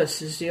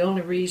purpose is the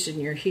only reason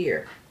you're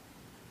here.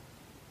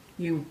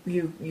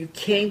 You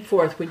came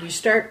forth. When you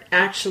start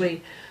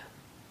actually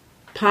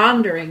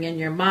pondering in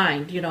your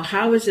mind,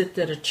 how is it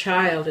that a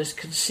child is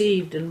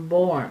conceived and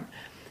born?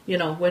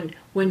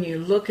 When you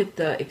look at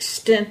the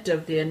extent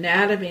of the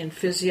anatomy and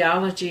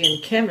physiology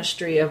and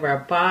chemistry of our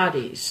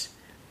bodies,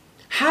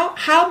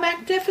 how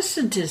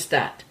magnificent is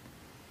that?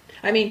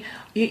 I mean,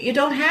 you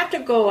don't have to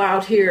go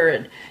out here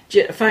and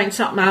find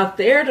something out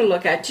there to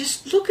look at.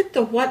 Just look at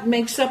what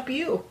makes up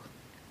you.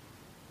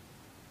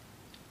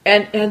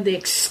 And the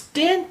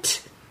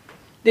extent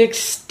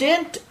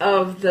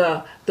of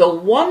the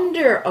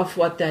wonder of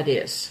what that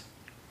is,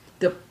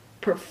 the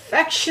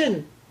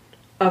perfection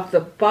of the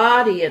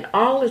body and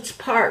all its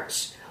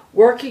parts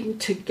working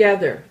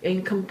together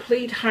in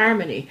complete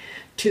harmony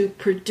to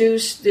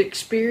produce the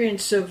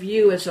experience of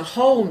you as a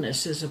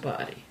wholeness as a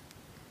body.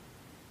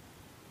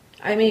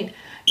 I mean,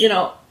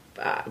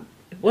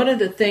 one of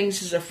the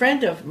things is a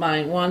friend of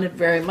mine wanted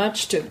very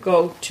much to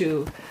go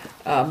to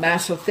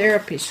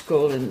massotherapy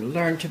school and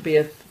learn to be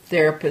a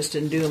therapist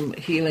and do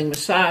healing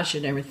massage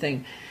and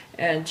everything.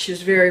 And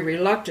she's very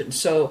reluctant.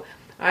 So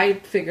I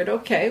figured,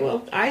 okay,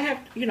 well, I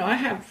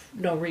have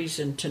no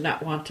reason to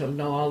not want to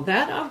know all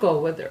that. I'll go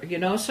with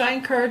her, So I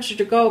encouraged her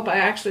to go by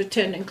actually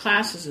attending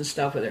classes and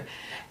stuff with her.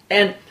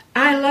 And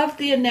I love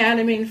the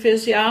anatomy and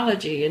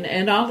physiology,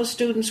 and all the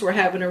students were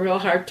having a real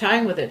hard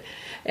time with it.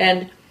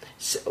 And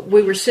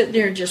we were sitting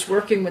there just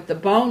working with the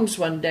bones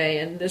one day,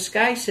 and this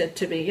guy said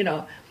to me,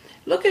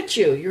 look at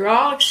you. You're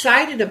all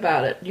excited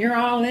about it. You're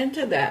all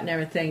into that and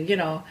everything.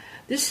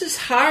 This is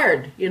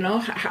hard.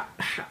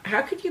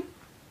 How could you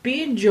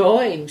be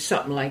enjoying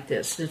something like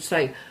this? And it's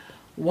like,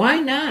 why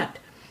not?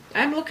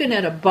 I'm looking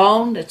at a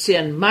bone that's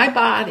in my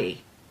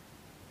body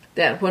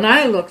that when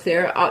I look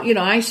there,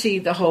 I see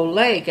the whole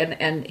leg.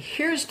 And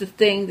here's the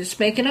thing that's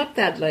making up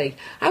that leg.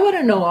 I want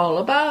to know all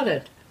about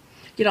it.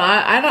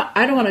 I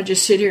don't want to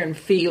just sit here and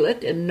feel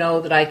it and know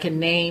that I can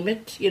name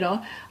it.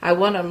 I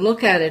want to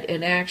look at it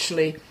and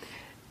actually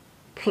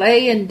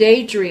play and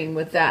daydream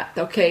with that.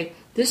 Okay,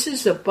 this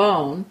is a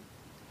bone,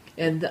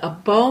 and a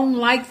bone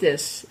like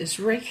this is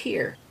right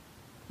here.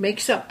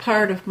 Makes up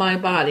part of my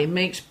body,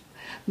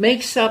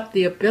 makes up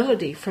the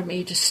ability for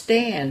me to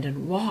stand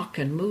and walk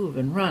and move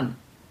and run.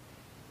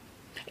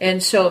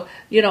 And so,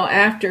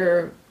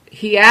 after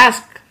he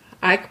asked,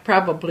 I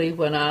probably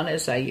went on,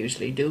 as I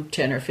usually do,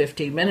 10 or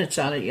 15 minutes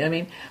on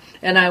it,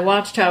 And I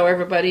watched how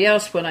everybody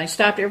else, when I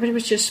stopped, everybody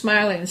was just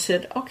smiling and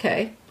said,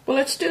 okay, well,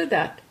 let's do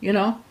that,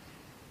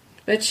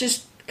 Let's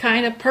just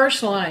kind of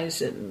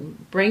personalize it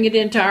and bring it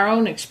into our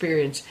own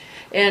experience.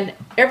 And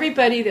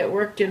everybody that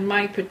worked in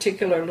my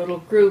particular little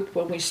group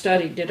when we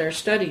did our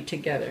study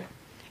together,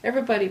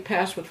 everybody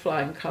passed with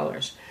flying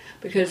colors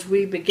because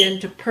we began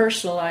to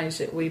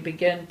personalize it. We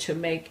began to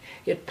make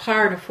it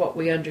part of what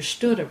we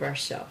understood of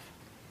ourselves.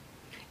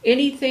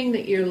 Anything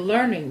that you're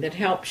learning that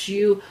helps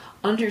you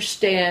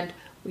understand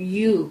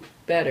you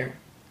better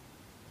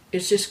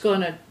is just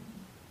going to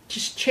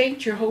just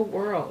change your whole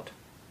world.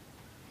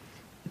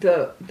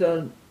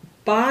 The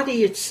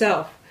body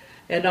itself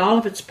and all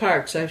of its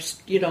parts, I've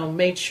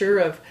made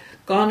sure I've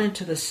gone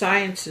into the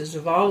sciences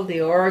of all of the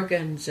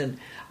organs and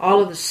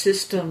all of the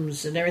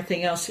systems and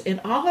everything else,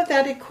 and all of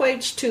that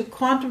equates to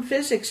quantum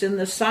physics and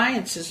the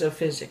sciences of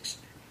physics.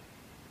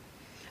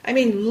 I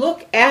mean,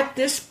 look at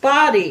this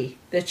body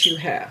that you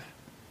have.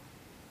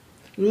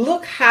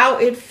 Look how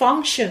it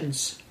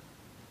functions.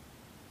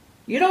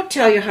 You don't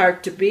tell your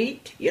heart to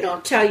beat. You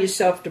don't tell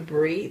yourself to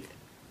breathe.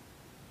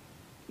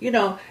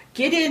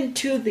 Get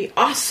into the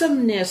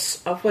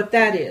awesomeness of what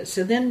that is,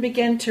 and then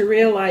begin to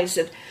realize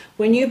that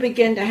when you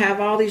begin to have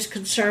all these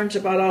concerns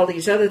about all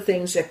these other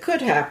things that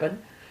could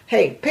happen,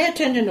 hey, pay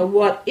attention to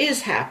what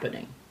is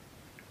happening.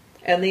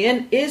 And the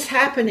is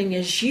happening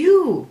is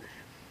you.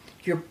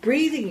 You're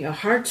breathing, your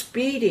heart's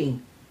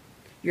beating,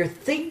 you're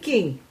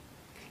thinking.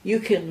 You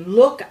can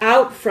look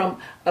out from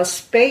a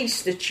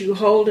space that you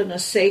hold in a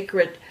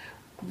sacred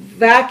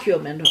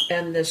vacuum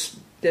and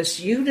this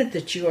unit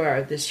that you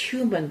are, this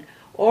human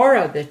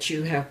aura that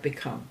you have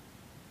become,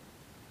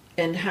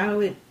 and how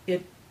it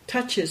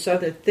touches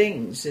other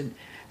things, and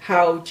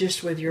how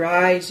just with your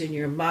eyes and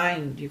your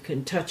mind you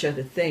can touch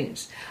other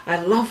things.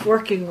 I love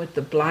working with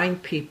the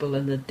blind people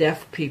and the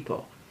deaf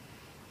people,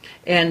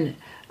 and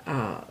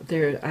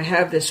I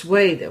have this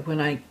way that when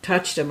I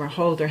touch them or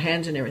hold their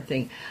hands and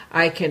everything,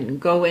 I can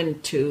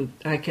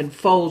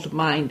fold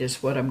mind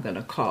is what I'm going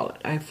to call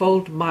it. I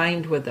fold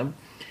mind with them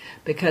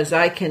because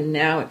I can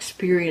now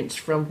experience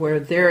from where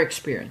they're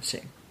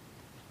experiencing.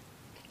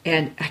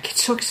 And I get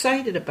so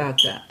excited about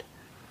that.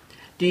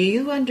 Do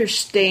you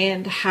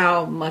understand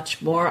how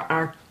much more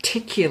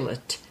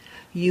articulate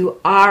you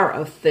are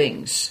of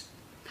things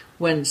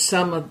when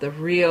some of the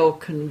real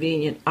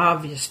convenient,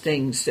 obvious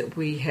things that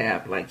we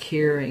have, like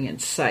hearing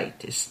and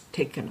sight, is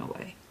taken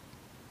away?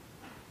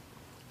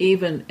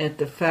 Even at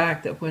the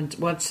fact that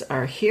once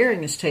our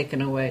hearing is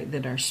taken away,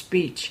 then our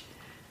speech,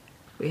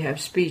 we have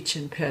speech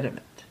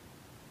impediment.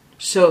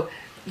 So,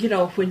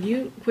 when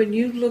you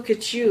look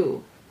at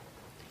you,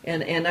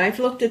 and I've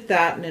looked at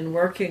that, and in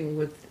working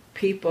with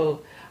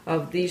people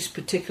of these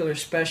particular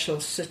special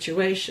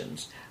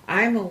situations,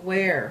 I'm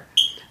aware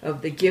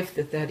of the gift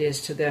that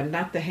is to them,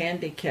 not the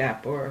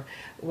handicap or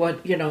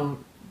what,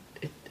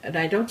 and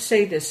I don't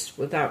say this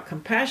without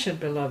compassion,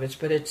 beloveds,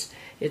 but it's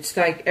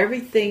like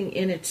everything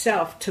in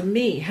itself, to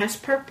me, has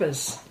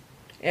purpose.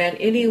 And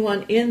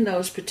anyone in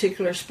those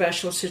particular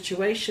special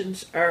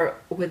situations are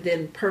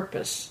within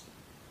purpose.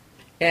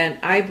 And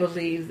I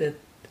believe that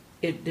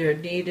they're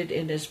needed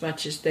in as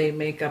much as they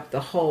make up the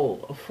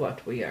whole of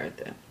what we are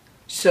then.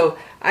 So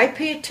I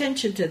pay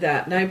attention to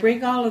that, and I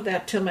bring all of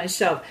that to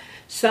myself.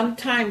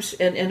 Sometimes,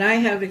 and I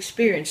have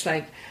experience,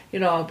 like,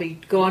 I'll be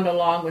going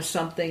along with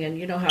something, and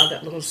you know how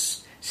that little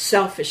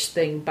selfish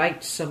thing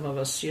bites some of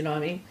us, you know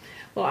what I mean?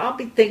 Well, I'll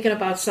be thinking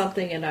about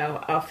something, and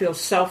I'll feel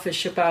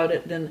selfish about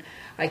it, and then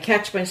I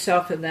catch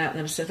myself in that, and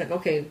then it's just like,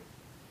 okay,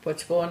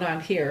 what's going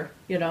on here,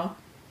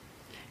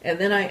 And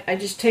then I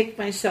just take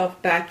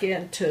myself back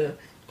in to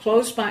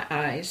close my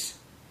eyes,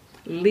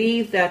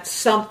 leave that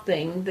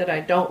something that I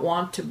don't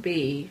want to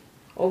be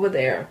over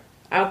there,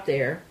 out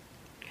there,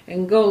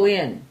 and go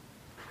in.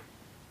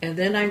 And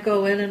then I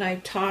go in and I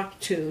talk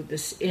to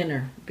this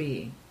inner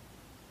being.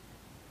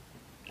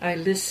 I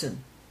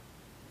listen.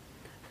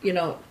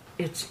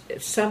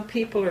 Some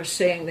people are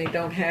saying they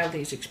don't have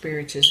these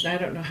experiences, and I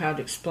don't know how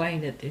to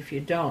explain it if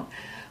you don't.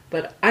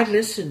 But I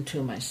listen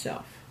to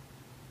myself.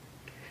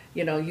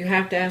 You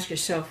have to ask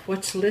yourself,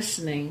 what's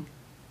listening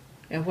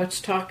and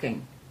what's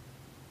talking?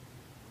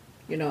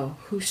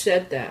 Who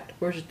said that?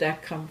 Where did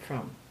that come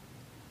from?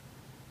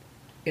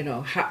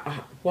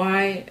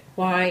 Why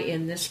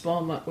in this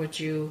moment would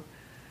you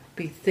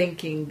be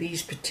thinking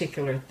these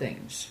particular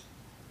things?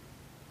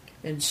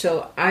 And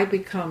so I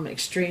become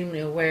extremely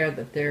aware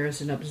that there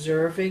is an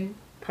observing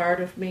part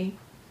of me,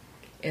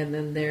 and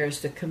then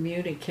there's the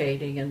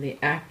communicating and the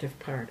active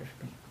part of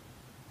me.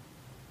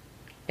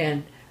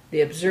 And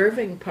the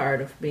observing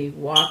part of me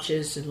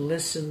watches and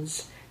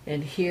listens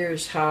and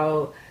hears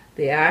how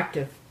the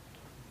active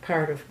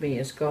part of me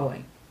is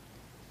going.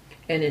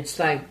 And it's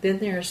like, then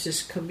there's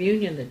this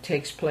communion that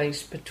takes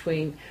place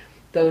between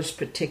those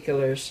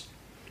particulars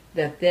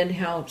that then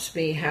helps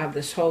me have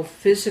this whole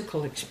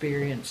physical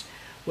experience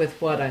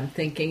with what I'm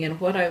thinking and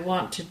what I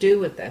want to do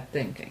with that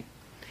thinking.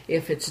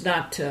 If it's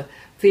not to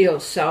feel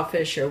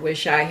selfish or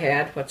wish I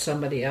had what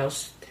somebody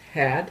else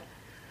had,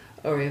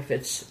 or if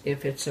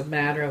it's a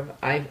matter of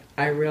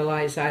I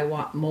realize I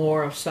want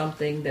more of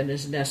something than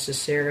is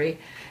necessary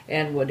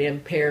and would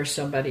impair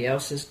somebody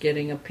else's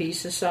getting a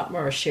piece of something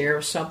or a share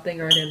of something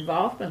or an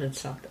involvement in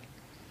something.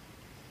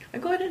 I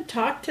go ahead and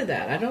talk to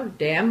that. I don't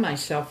damn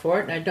myself for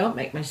it, and I don't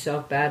make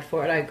myself bad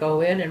for it. I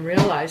go in and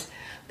realize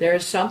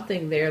there's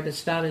something there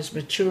that's not as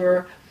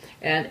mature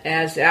and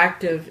as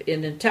active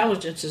in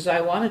intelligence as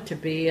I want it to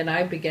be, and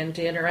I begin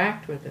to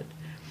interact with it.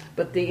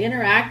 But the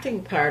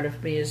interacting part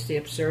of me is the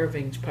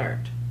observing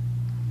part.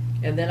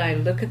 And then I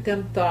look at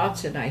them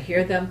thoughts, and I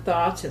hear them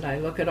thoughts, and I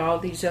look at all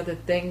these other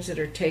things that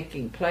are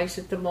taking place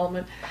at the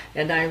moment,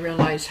 and I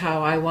realize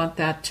how I want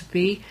that to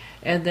be,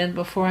 and then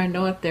before I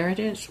know it, there it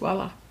is.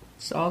 Voila.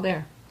 It's all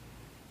there.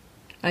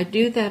 I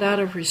do that out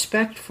of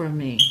respect for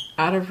me,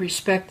 out of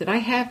respect that I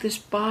have this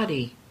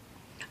body.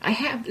 I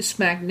have this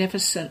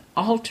magnificent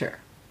altar.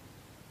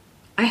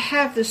 I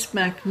have this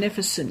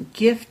magnificent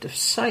gift of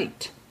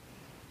sight.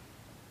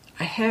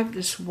 I have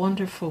this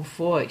wonderful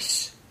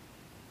voice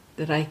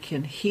that I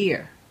can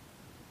hear.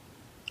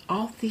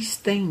 All these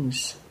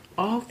things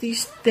are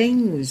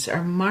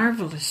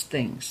marvelous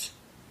things.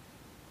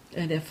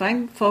 And if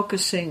I'm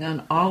focusing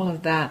on all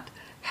of that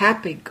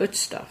happy, good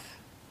stuff,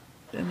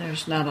 then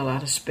there's not a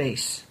lot of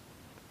space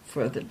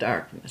for the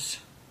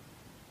darkness,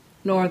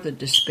 nor the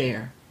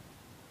despair.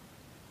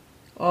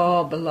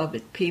 Oh,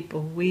 beloved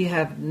people, we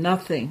have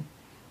nothing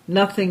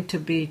to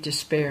be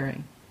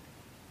despairing.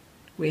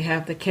 We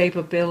have the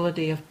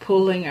capability of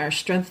pulling our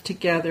strength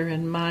together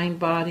in mind,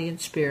 body,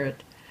 and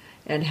spirit,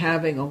 and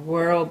having a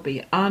world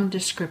beyond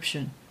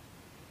description.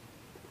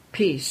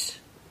 Peace,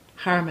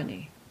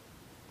 harmony.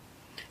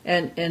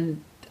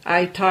 And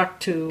I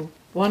talked to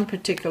one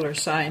particular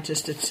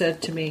scientist that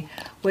said to me,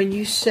 when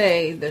you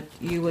say that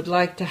you would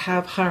like to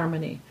have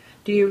harmony,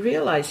 do you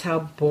realize how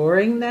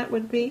boring that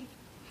would be?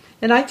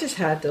 And I just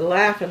had to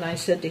laugh, and I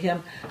said to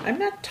him, I'm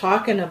not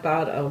talking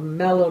about a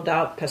mellowed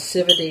out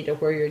passivity to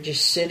where you're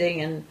just sitting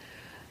and,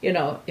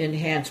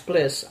 enhanced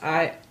bliss.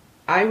 I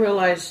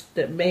realized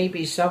that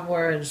maybe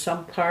somewhere in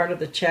some part of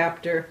the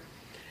chapter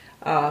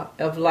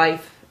of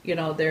life,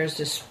 there's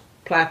this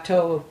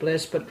plateau of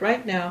bliss, but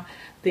right now,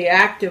 the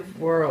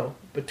active world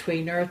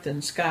between earth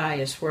and sky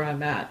is where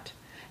I'm at.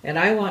 And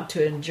I want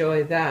to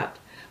enjoy that.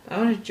 I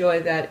want to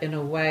enjoy that in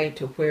a way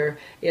to where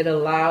it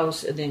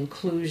allows an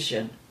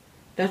inclusion.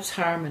 That's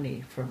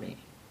harmony for me.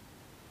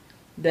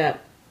 That,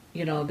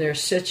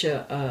 there's such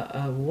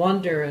a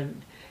wonder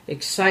and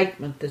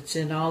excitement that's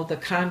in all the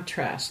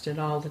contrast and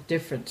all the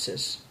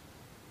differences.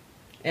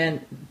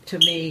 And to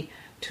me,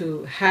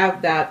 to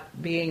have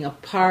that being a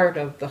part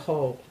of the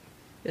whole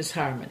is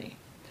harmony.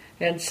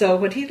 And so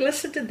when he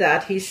listened to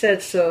that, he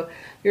said, so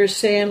you're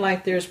saying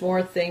like there's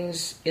more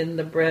things in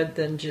the bread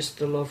than just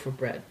the loaf of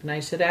bread. And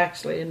I said,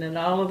 actually, and then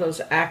all of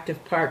those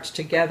active parts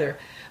together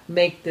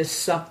make this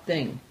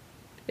something.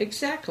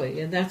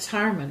 Exactly, and that's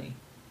harmony.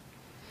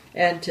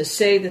 And to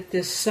say that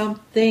this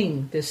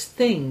something, this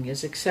thing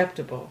is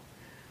acceptable,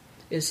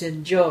 is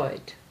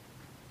enjoyed,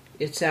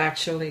 it's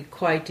actually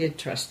quite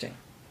interesting.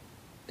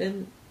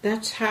 Then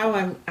that's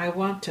how I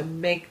want to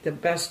make the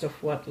best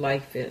of what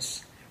life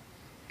is.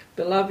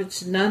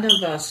 Beloveds, none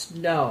of us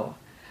know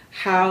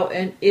how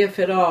and if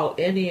at all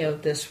any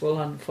of this will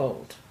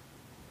unfold.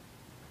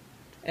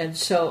 And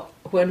so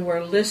when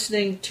we're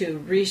listening to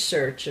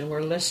research and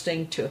we're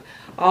listening to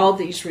all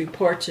these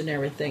reports and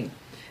everything,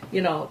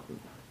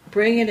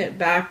 bringing it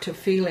back to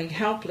feeling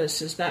helpless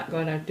is not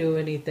going to do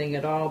anything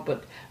at all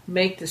but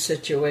make the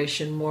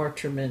situation more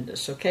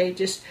tremendous, okay?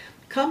 Just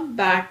come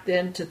back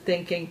then to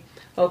thinking,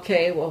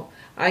 okay, well,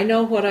 I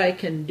know what I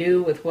can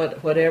do with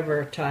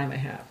whatever time I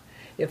have.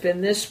 If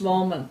in this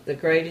moment the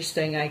greatest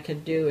thing I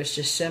can do is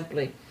just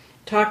simply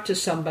talk to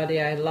somebody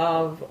I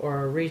love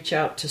or reach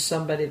out to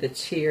somebody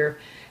that's here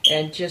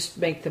and just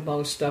make the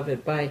most of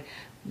it by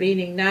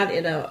meaning not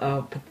in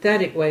a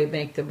pathetic way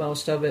make the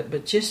most of it,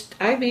 but just,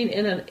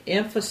 in an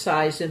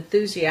emphasized,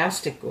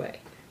 enthusiastic way.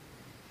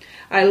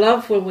 I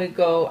love when we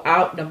go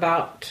out and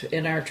about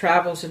in our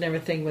travels and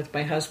everything with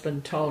my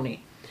husband,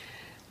 Tony.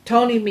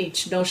 Tony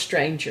meets no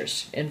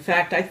strangers. In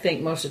fact, I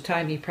think most of the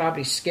time he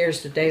probably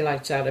scares the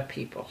daylights out of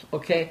people,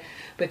 okay?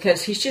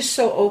 Because he's just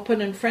so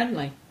open and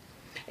friendly.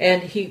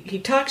 And he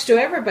talks to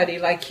everybody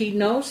like he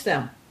knows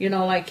them,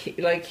 like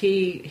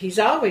he's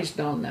always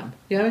known them.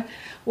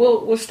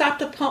 We'll stop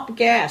to pump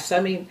gas.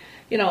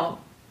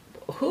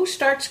 Who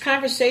starts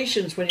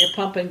conversations when you're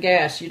pumping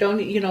gas? You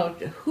don't,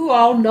 who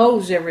all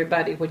knows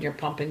everybody when you're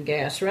pumping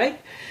gas, right?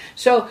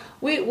 So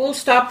we'll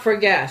stop for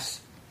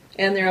gas.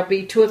 And there'll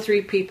be 2 or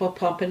 3 people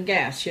pumping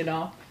gas,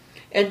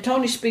 And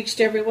Tony speaks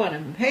to everyone.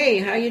 And, hey,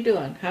 how you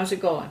doing? How's it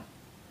going?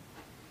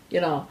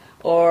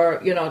 Or,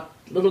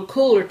 a little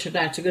cooler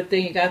tonight. It's a good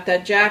thing you got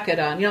that jacket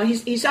on.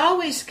 He's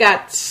always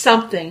got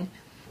something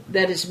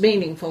that is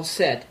meaningful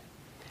said.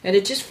 And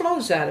it just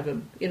flows out of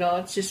him.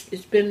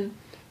 It's been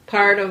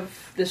part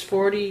of this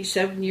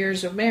 47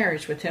 years of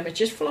marriage with him. It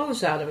just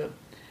flows out of him.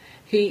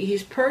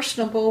 He's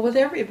personable with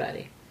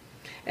everybody.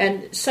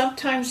 And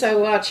sometimes I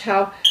watch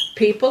how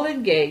people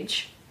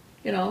engage.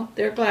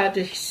 They're glad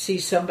to see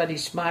somebody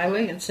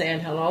smiling and saying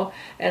hello,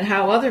 and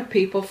how other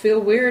people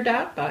feel weirded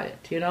out by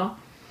it,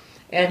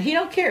 And he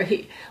don't care.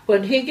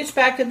 When he gets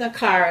back in the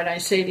car and I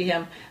say to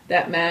him,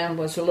 that man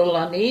was a little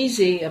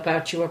uneasy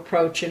about you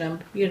approaching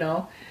him,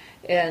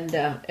 and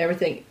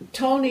everything.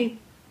 Tony,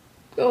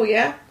 oh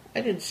yeah,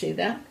 I didn't see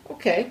that.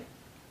 Okay.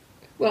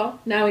 Well,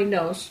 now he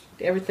knows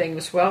everything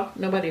was well.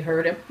 Nobody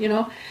hurt him,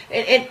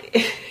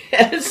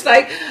 It's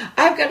like,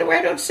 I've got to where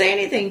I don't say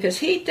anything because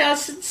he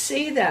doesn't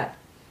see that.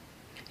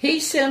 He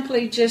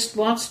simply just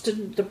wants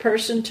the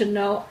person to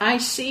know, I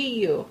see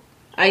you.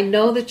 I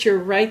know that you're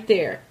right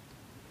there.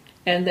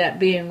 And that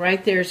being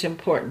right there is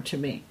important to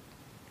me.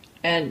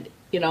 And,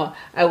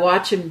 I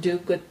watch him do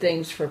good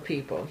things for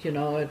people.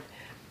 If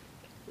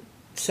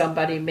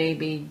somebody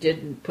maybe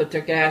didn't put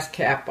their gas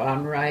cap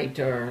on right,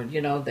 or,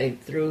 they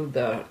threw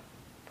the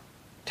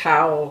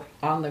towel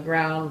on the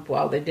ground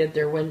while they did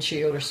their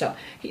windshield or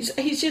something.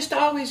 He's just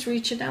always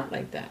reaching out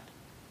like that.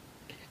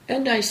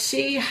 And I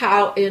see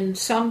how in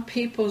some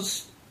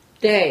people's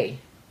day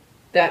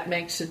that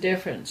makes a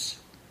difference.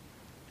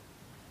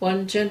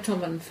 One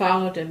gentleman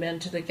followed him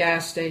into the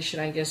gas station.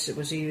 I guess it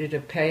was either to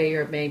pay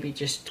or maybe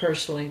just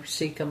personally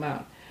seek him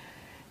out,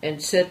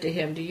 and said to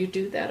him, "Do you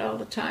do that all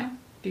the time?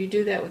 Do you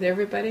do that with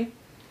everybody?"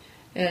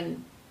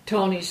 And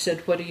Tony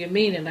said, "What do you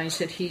mean?" And I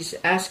said, "He's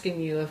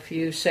asking you if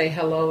you say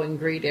hello and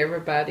greet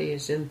everybody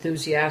as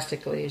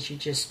enthusiastically as you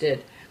just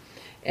did."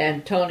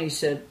 And Tony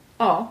said,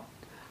 "Oh,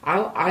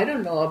 I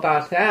don't know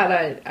about that.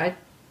 I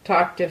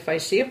talked if I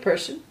see a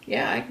person.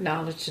 Yeah, I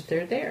acknowledge that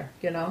they're there,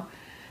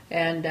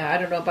 And I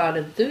don't know about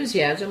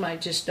enthusiasm. I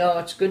just know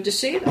it's good to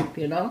see them,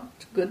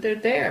 It's good they're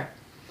there."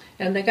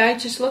 And the guy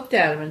just looked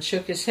at him and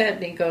shook his head,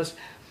 and he goes,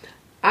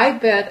 "I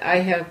bet I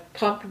have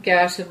pumped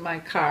gas in my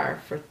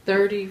car for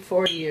 30,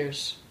 40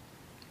 years,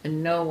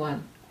 and no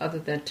one other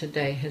than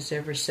today has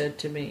ever said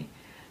to me,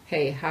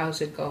 'Hey,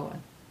 how's it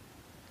going?'"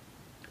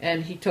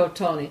 And he told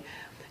Tony,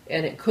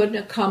 "And it couldn't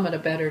have come at a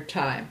better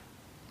time.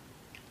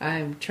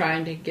 I'm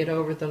trying to get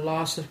over the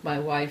loss of my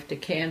wife to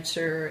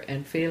cancer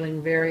and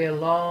feeling very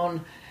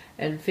alone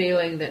and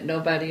feeling that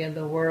nobody in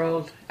the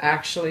world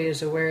actually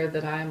is aware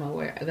that I'm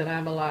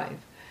alive."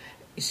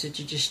 He said,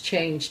 "You just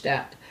changed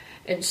that."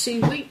 And see,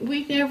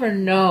 we never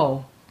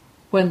know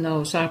when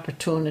those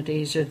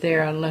opportunities are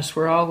there unless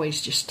we're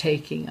always just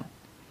taking them.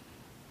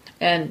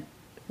 And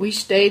we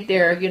stayed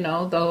there,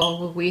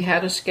 though we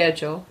had a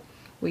schedule.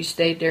 We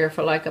stayed there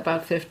for like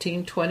about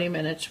 15, 20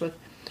 minutes with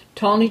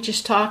Tony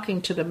just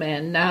talking to the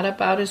man, not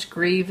about his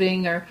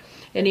grieving or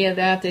any of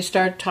that. They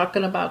started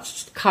talking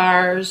about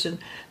cars and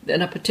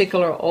a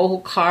particular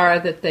old car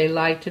that they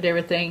liked and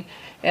everything.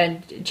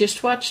 And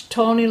just watch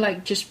Tony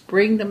just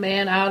bring the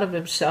man out of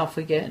himself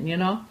again,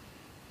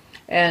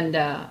 And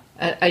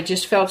I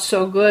just felt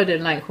so good.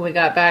 And when we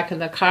got back in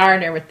the car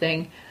and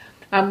everything,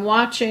 I'm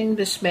watching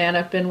this man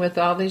I've been with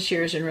all these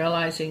years and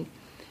realizing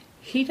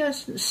he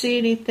doesn't see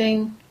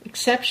anything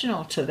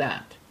exceptional to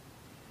that.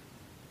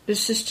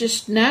 This is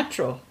just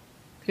natural,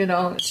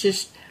 It's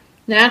just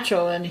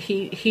natural, and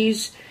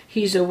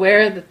he's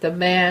aware that the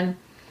man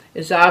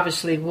is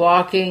obviously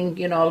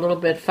walking, a little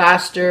bit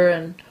faster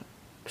and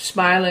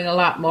smiling a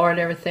lot more and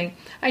everything.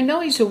 I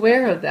know he's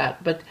aware of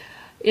that, but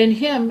in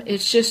him,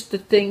 it's just the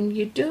thing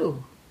you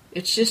do.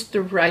 It's just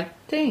the right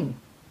thing.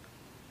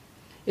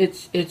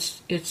 It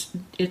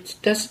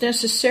doesn't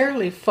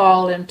necessarily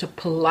fall into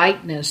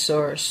politeness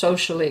or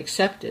socially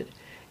accepted.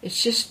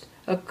 It's just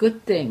a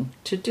good thing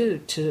to do,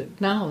 to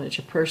acknowledge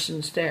a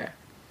person's there.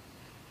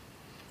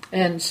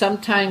 And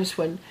sometimes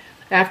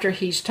after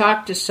he's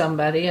talked to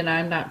somebody and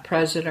I'm not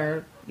present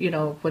or,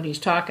 when he's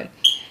talking,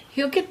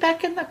 he'll get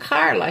back in the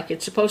car like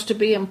it's supposed to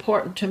be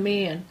important to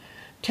me and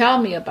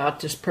tell me about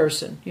this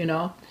person,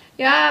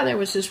 Yeah, there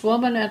was this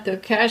woman at the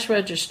cash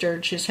register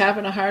and she's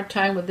having a hard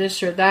time with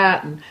this or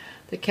that, and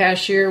the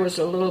cashier was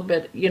a little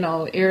bit,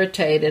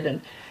 irritated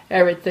and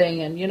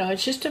everything. And,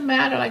 it's just a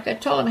matter, like I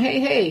told him,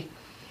 hey,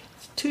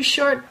 too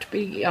short to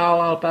be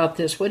all about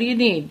this. What do you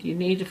need? You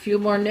need a few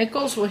more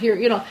nickels? Well, here,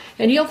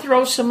 and he'll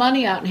throw some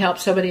money out and help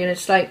somebody, and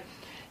it's like,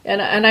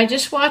 and I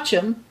just watch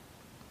him,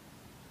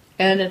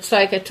 and it's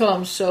like I told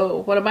him, "So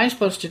what am I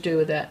supposed to do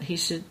with that?" He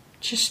said,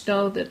 "Just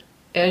know that,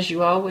 as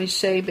you always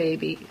say,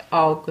 baby,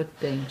 all good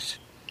things."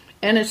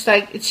 And it's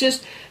like, it's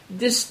just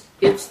this,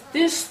 it's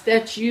this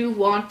that you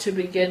want to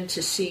begin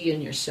to see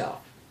in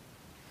yourself.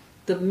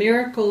 The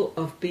miracle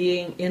of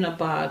being in a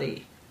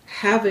body,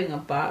 having a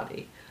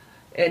body,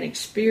 and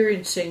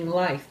experiencing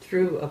life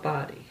through a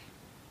body.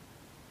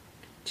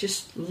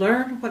 Just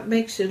learn what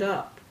makes it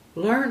up.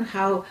 Learn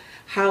how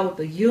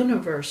the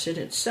universe in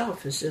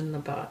itself is in the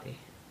body.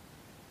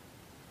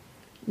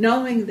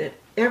 Knowing that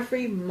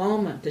every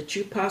moment that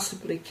you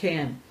possibly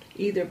can,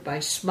 either by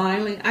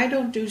smiling, I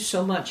don't do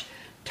so much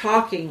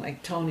talking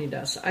like Tony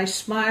does. I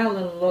smile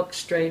and look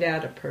straight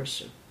at a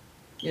person,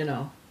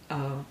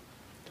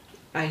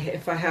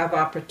 if I have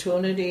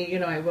opportunity,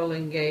 I will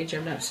engage.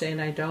 I'm not saying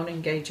I don't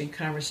engage in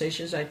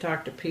conversations. I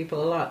talk to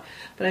people a lot.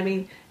 But I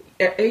mean,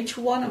 each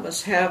one of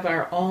us have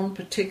our own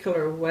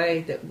particular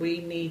way that we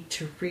need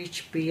to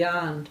reach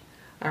beyond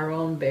our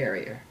own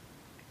barrier.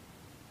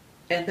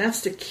 And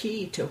that's the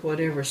key to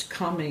whatever's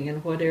coming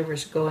and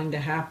whatever's going to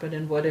happen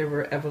and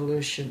whatever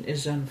evolution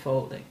is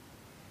unfolding.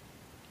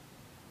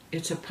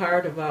 It's a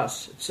part of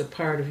us. It's a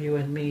part of you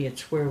and me.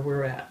 It's where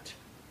we're at.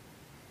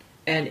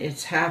 And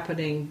it's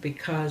happening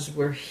because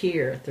we're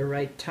here at the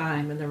right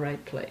time in the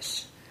right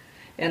place.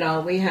 And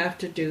all we have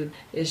to do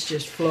is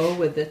just flow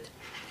with it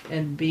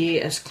and be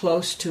as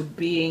close to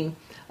being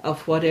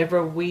of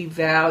whatever we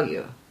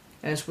value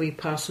as we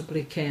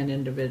possibly can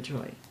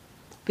individually.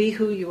 Be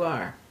who you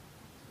are.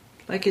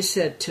 Like I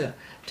said, to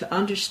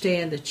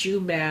understand that you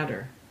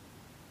matter.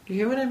 You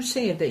hear what I'm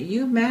saying? That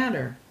you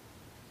matter.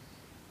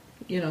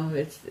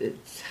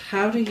 It's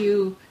how do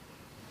you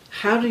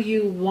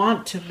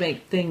want to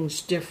make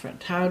things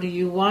different? How do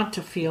you want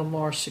to feel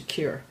more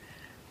secure?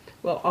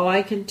 Well, all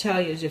I can tell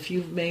you is if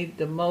you've made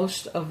the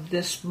most of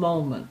this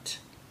moment,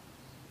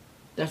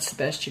 that's the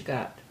best you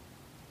got.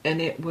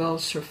 And it will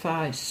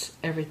suffice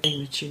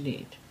everything that you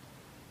need.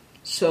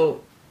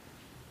 So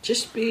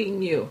just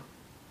being you,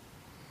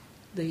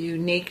 the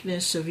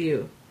uniqueness of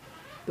you,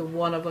 the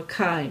one of a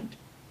kind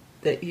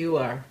that you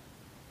are,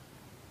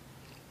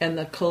 and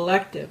the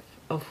collective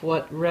of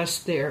what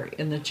rests there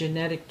in the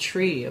genetic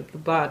tree of the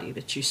body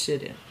that you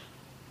sit in.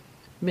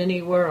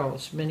 Many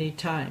worlds, many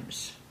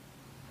times,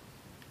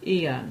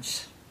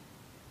 eons.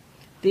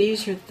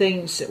 These are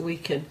things that we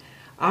can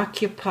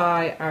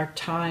occupy our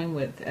time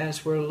with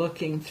as we're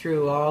looking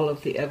through all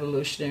of the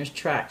evolutionary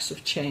tracks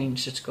of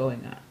change that's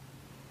going on.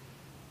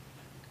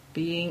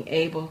 Being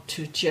able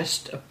to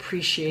just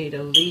appreciate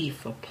a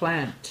leaf, a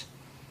plant,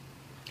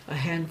 a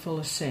handful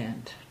of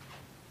sand,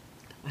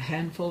 a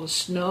handful of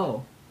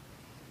snow,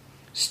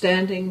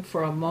 standing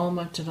for a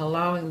moment and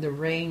allowing the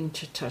rain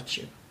to touch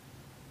you.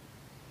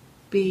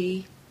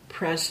 Be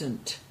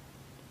present.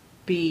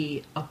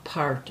 Be a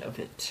part of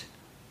it.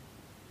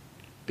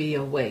 Be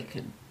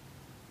awakened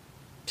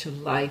to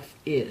life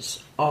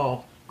is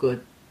all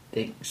good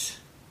things.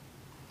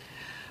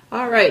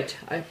 All right,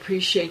 I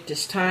appreciate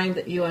this time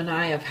that you and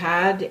I have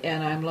had,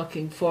 and I'm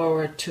looking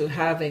forward to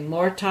having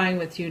more time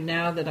with you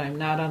now that I'm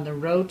not on the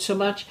road so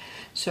much.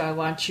 So I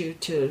want you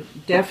to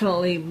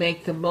definitely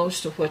make the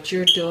most of what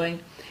you're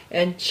doing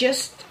and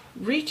just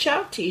reach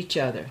out to each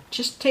other.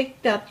 Just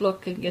take that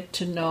look and get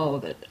to know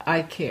that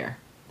I care.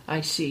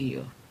 I see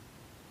you.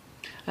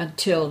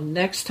 Until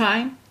next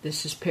time,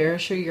 this is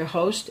Perisher, your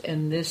host,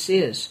 and this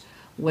is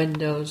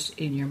Windows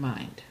in Your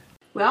Mind.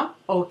 Well,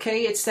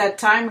 okay, it's that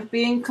time of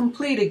being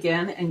complete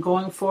again and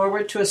going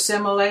forward to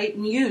assimilate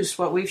and use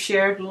what we've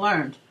shared and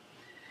learned.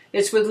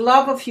 It's with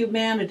love of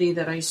humanity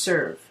that I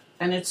serve,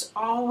 and it's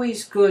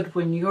always good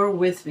when you're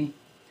with me.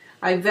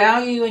 I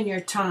value you in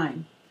your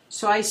time,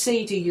 so I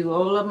say to you,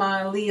 Ola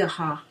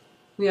Ma'aliaha,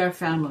 we are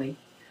family.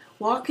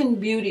 Walk in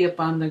beauty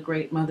upon the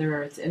great Mother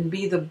Earth and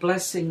be the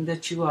blessing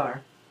that you are.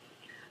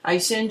 I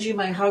send you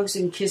my hugs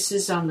and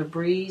kisses on the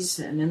breeze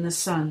and in the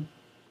sun.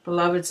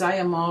 Beloveds, I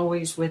am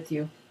always with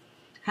you.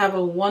 Have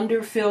a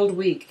wonder-filled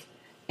week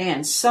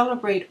and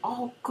celebrate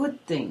all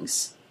good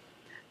things.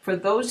 For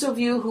those of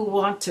you who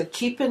want to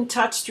keep in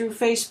touch through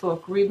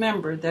Facebook,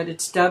 remember that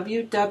it's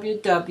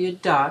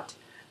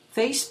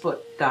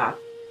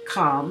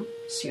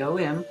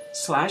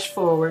www.facebook.com//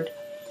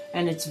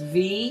 and it's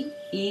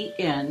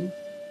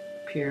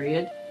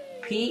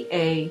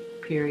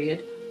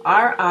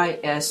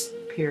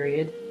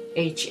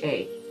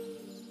VEN_PA_RIS_HA.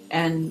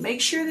 And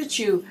make sure that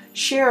you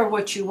share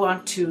what you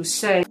want to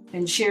say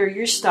and share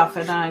your stuff,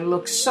 and I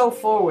look so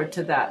forward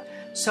to that.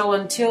 So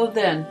until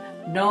then,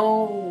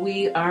 know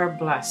we are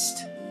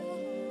blessed.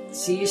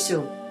 See you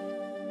soon.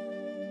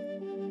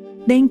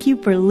 Thank you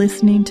for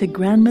listening to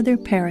Grandmother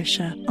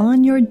Perisha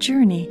on your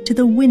journey to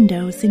the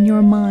windows in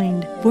your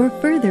mind. For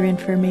further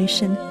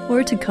information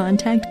or to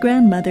contact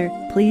Grandmother,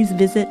 please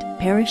visit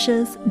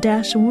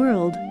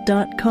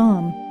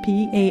parishas-world.com,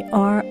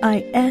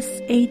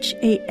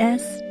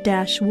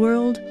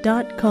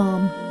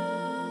 parishas-world.com.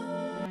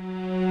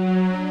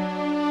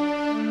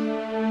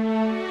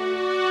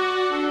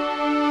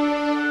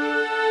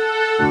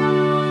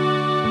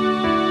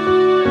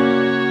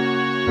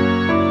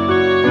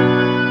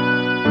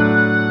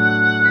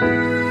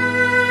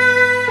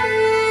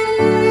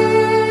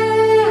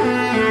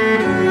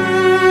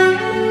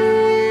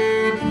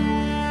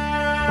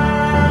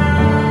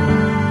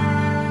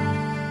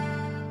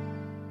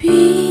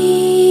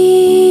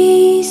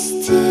 Be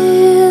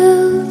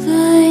still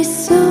thy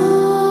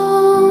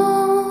soul,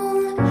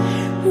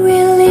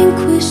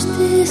 relinquish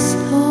this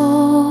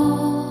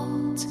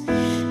thought,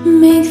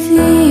 make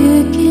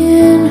thee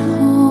again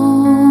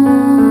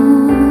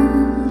whole.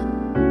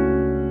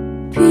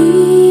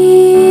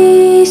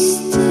 Be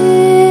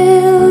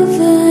still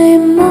thy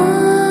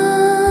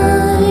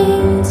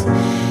mind,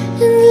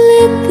 and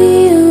let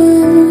thee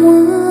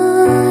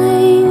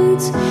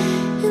unwind,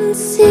 and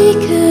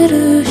seek at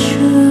a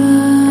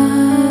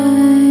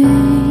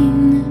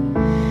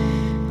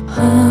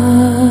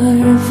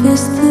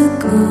harvest the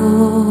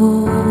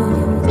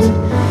gold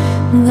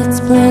that's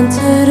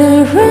planted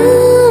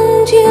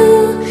around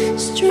you,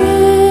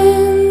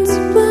 strand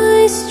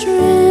by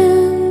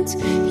strand.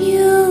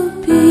 You'll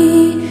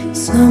be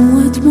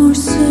somewhat more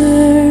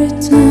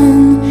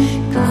certain.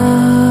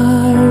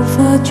 Carve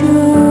out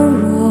your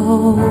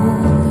role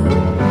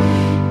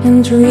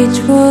and reach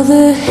for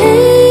the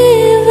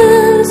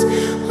heavens.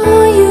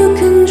 All you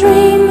can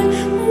dream,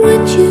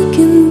 what you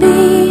can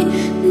be.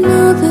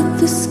 Know that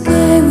the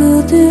sky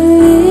will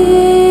deliver.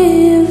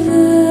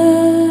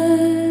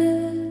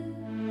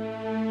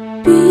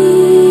 Bestir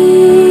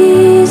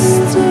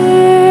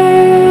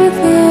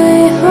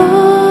thy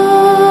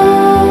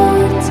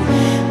heart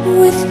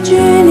with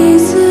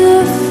journeys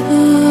afar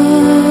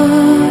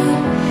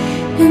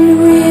and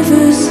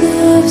rivers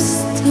of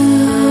stars.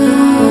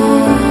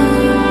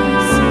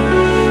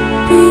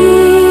 Be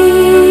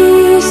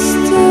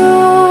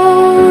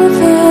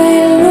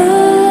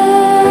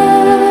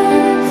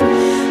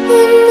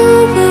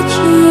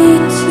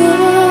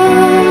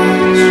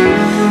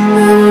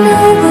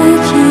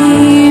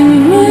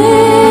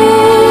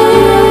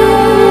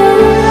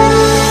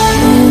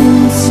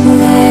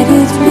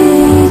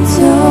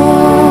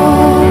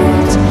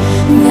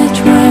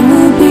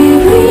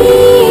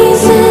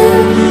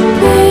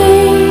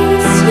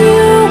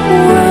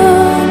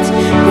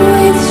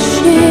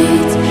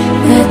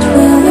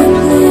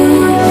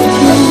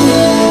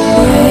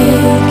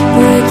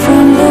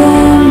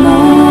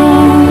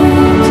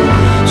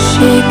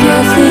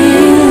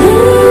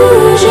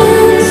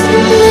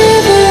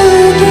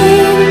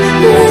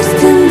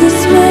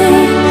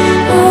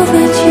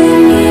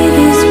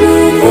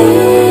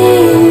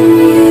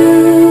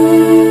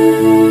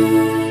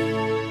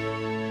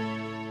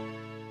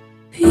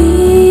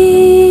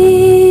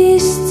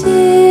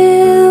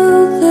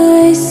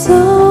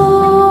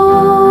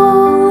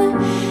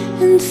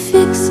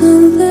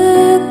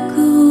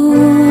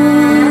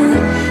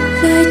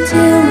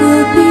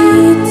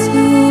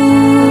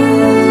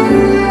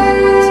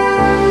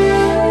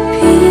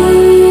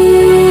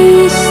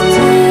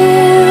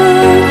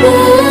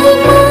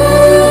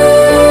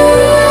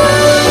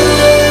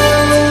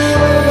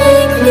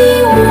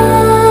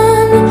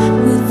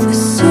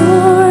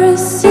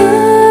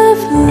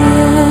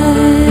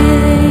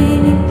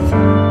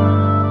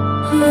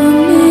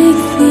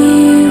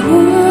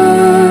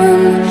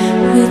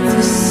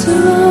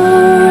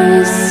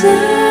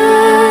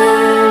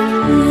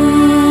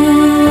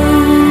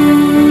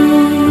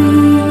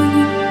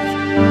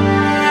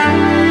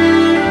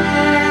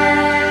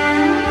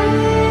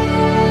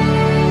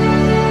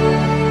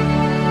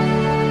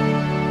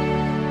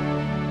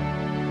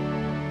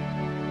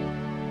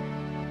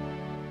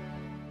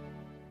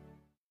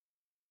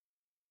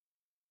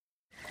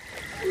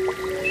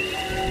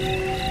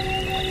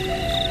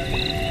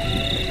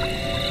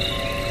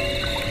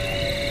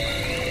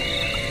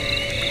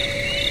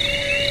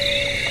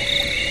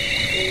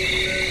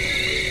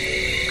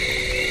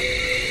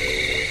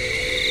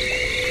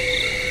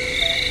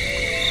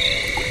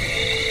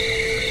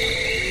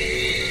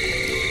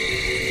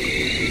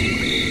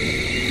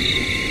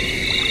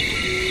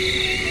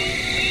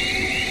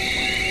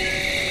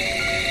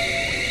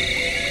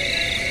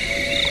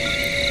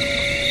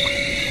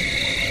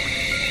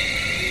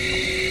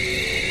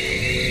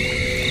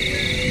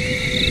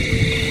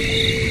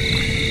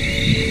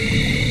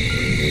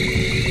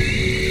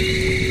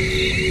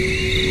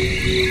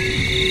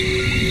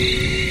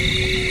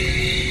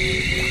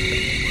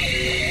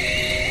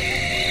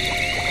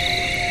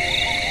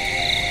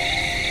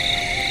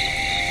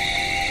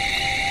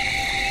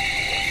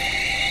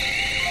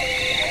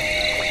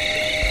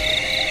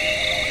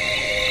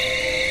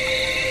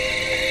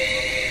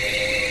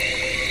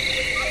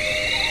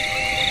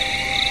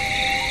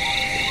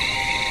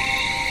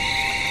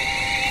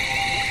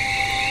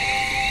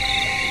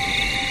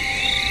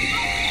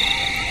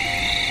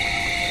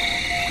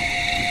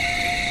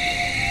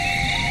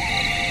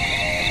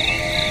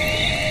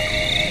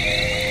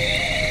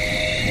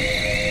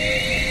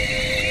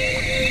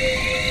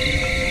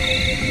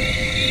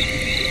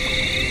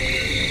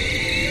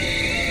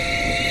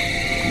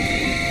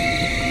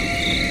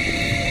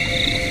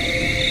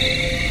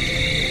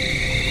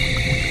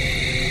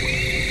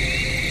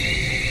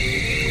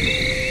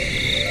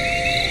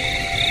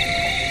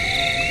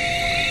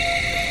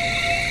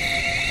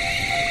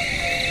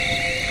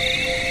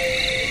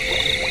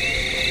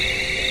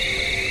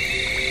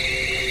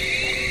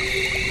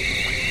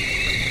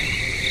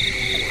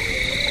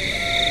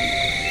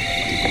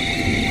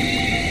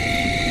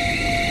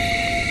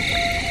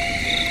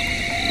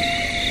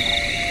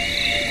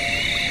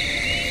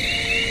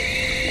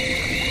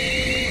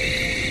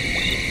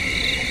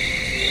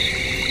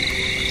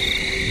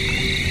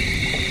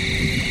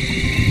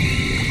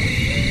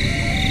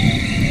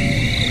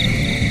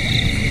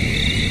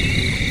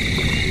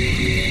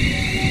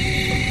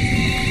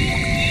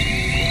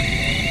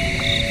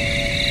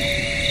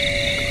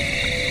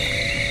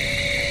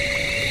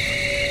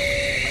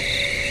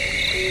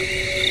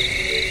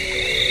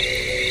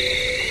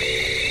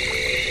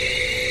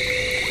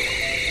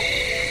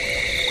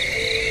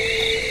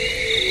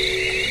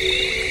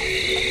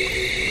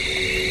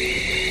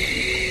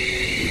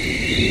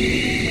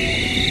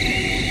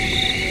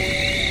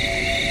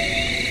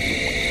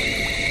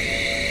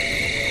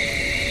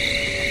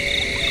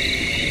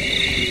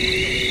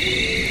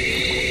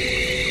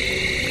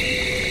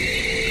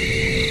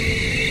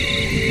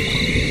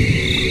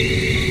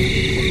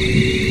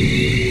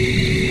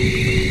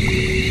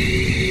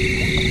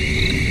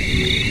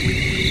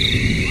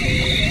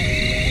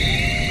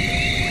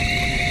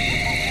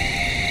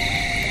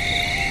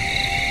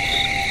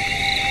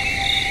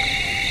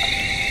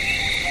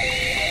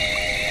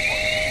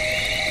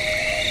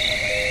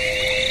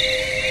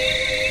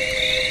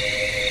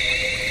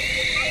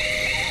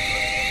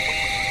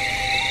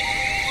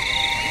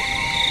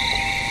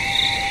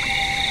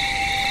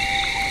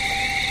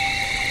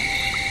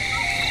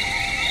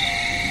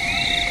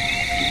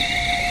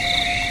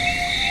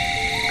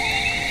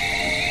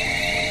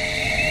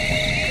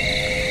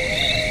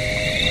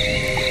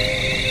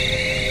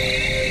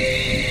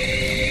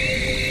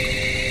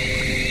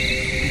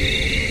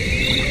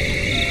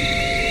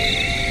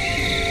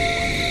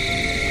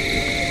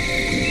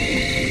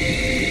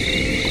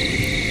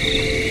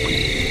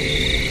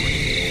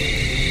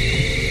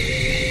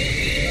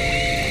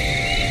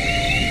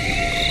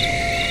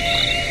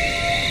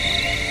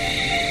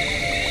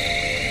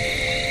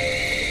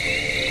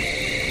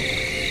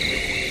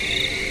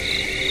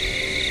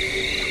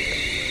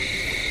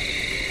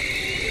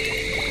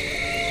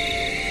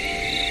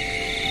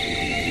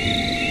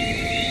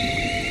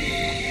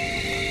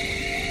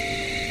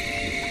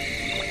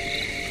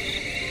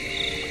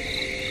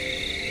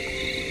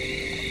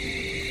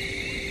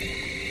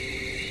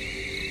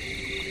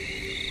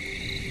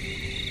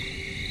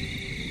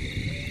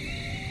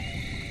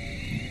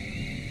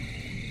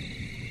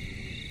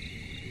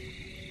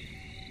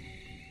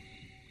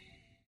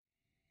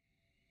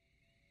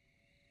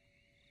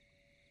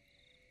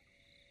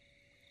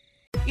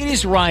It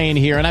is Ryan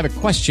here, and I have a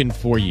question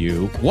for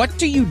you. What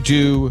do you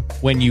do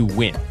when you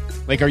win?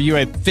 Like, are you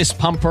a fist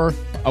pumper,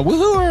 a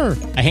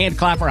woohooer, a hand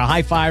clapper, a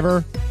high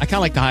fiver? I kind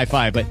of like the high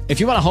five, but if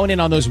you want to hone in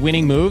on those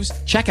winning moves,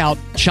 check out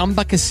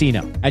Chumba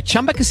Casino. At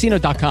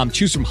ChumbaCasino.com,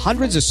 choose from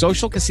hundreds of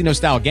social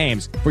casino-style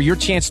games for your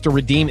chance to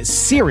redeem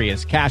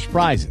serious cash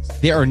prizes.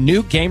 There are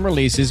new game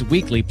releases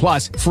weekly,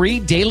 plus free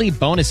daily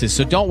bonuses.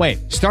 So don't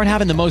wait. Start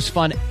having the most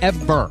fun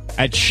ever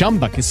at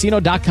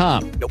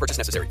ChumbaCasino.com. No purchase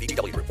necessary.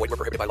 VGW Group. Void where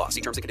prohibited by law.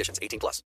 See terms and conditions. 18+.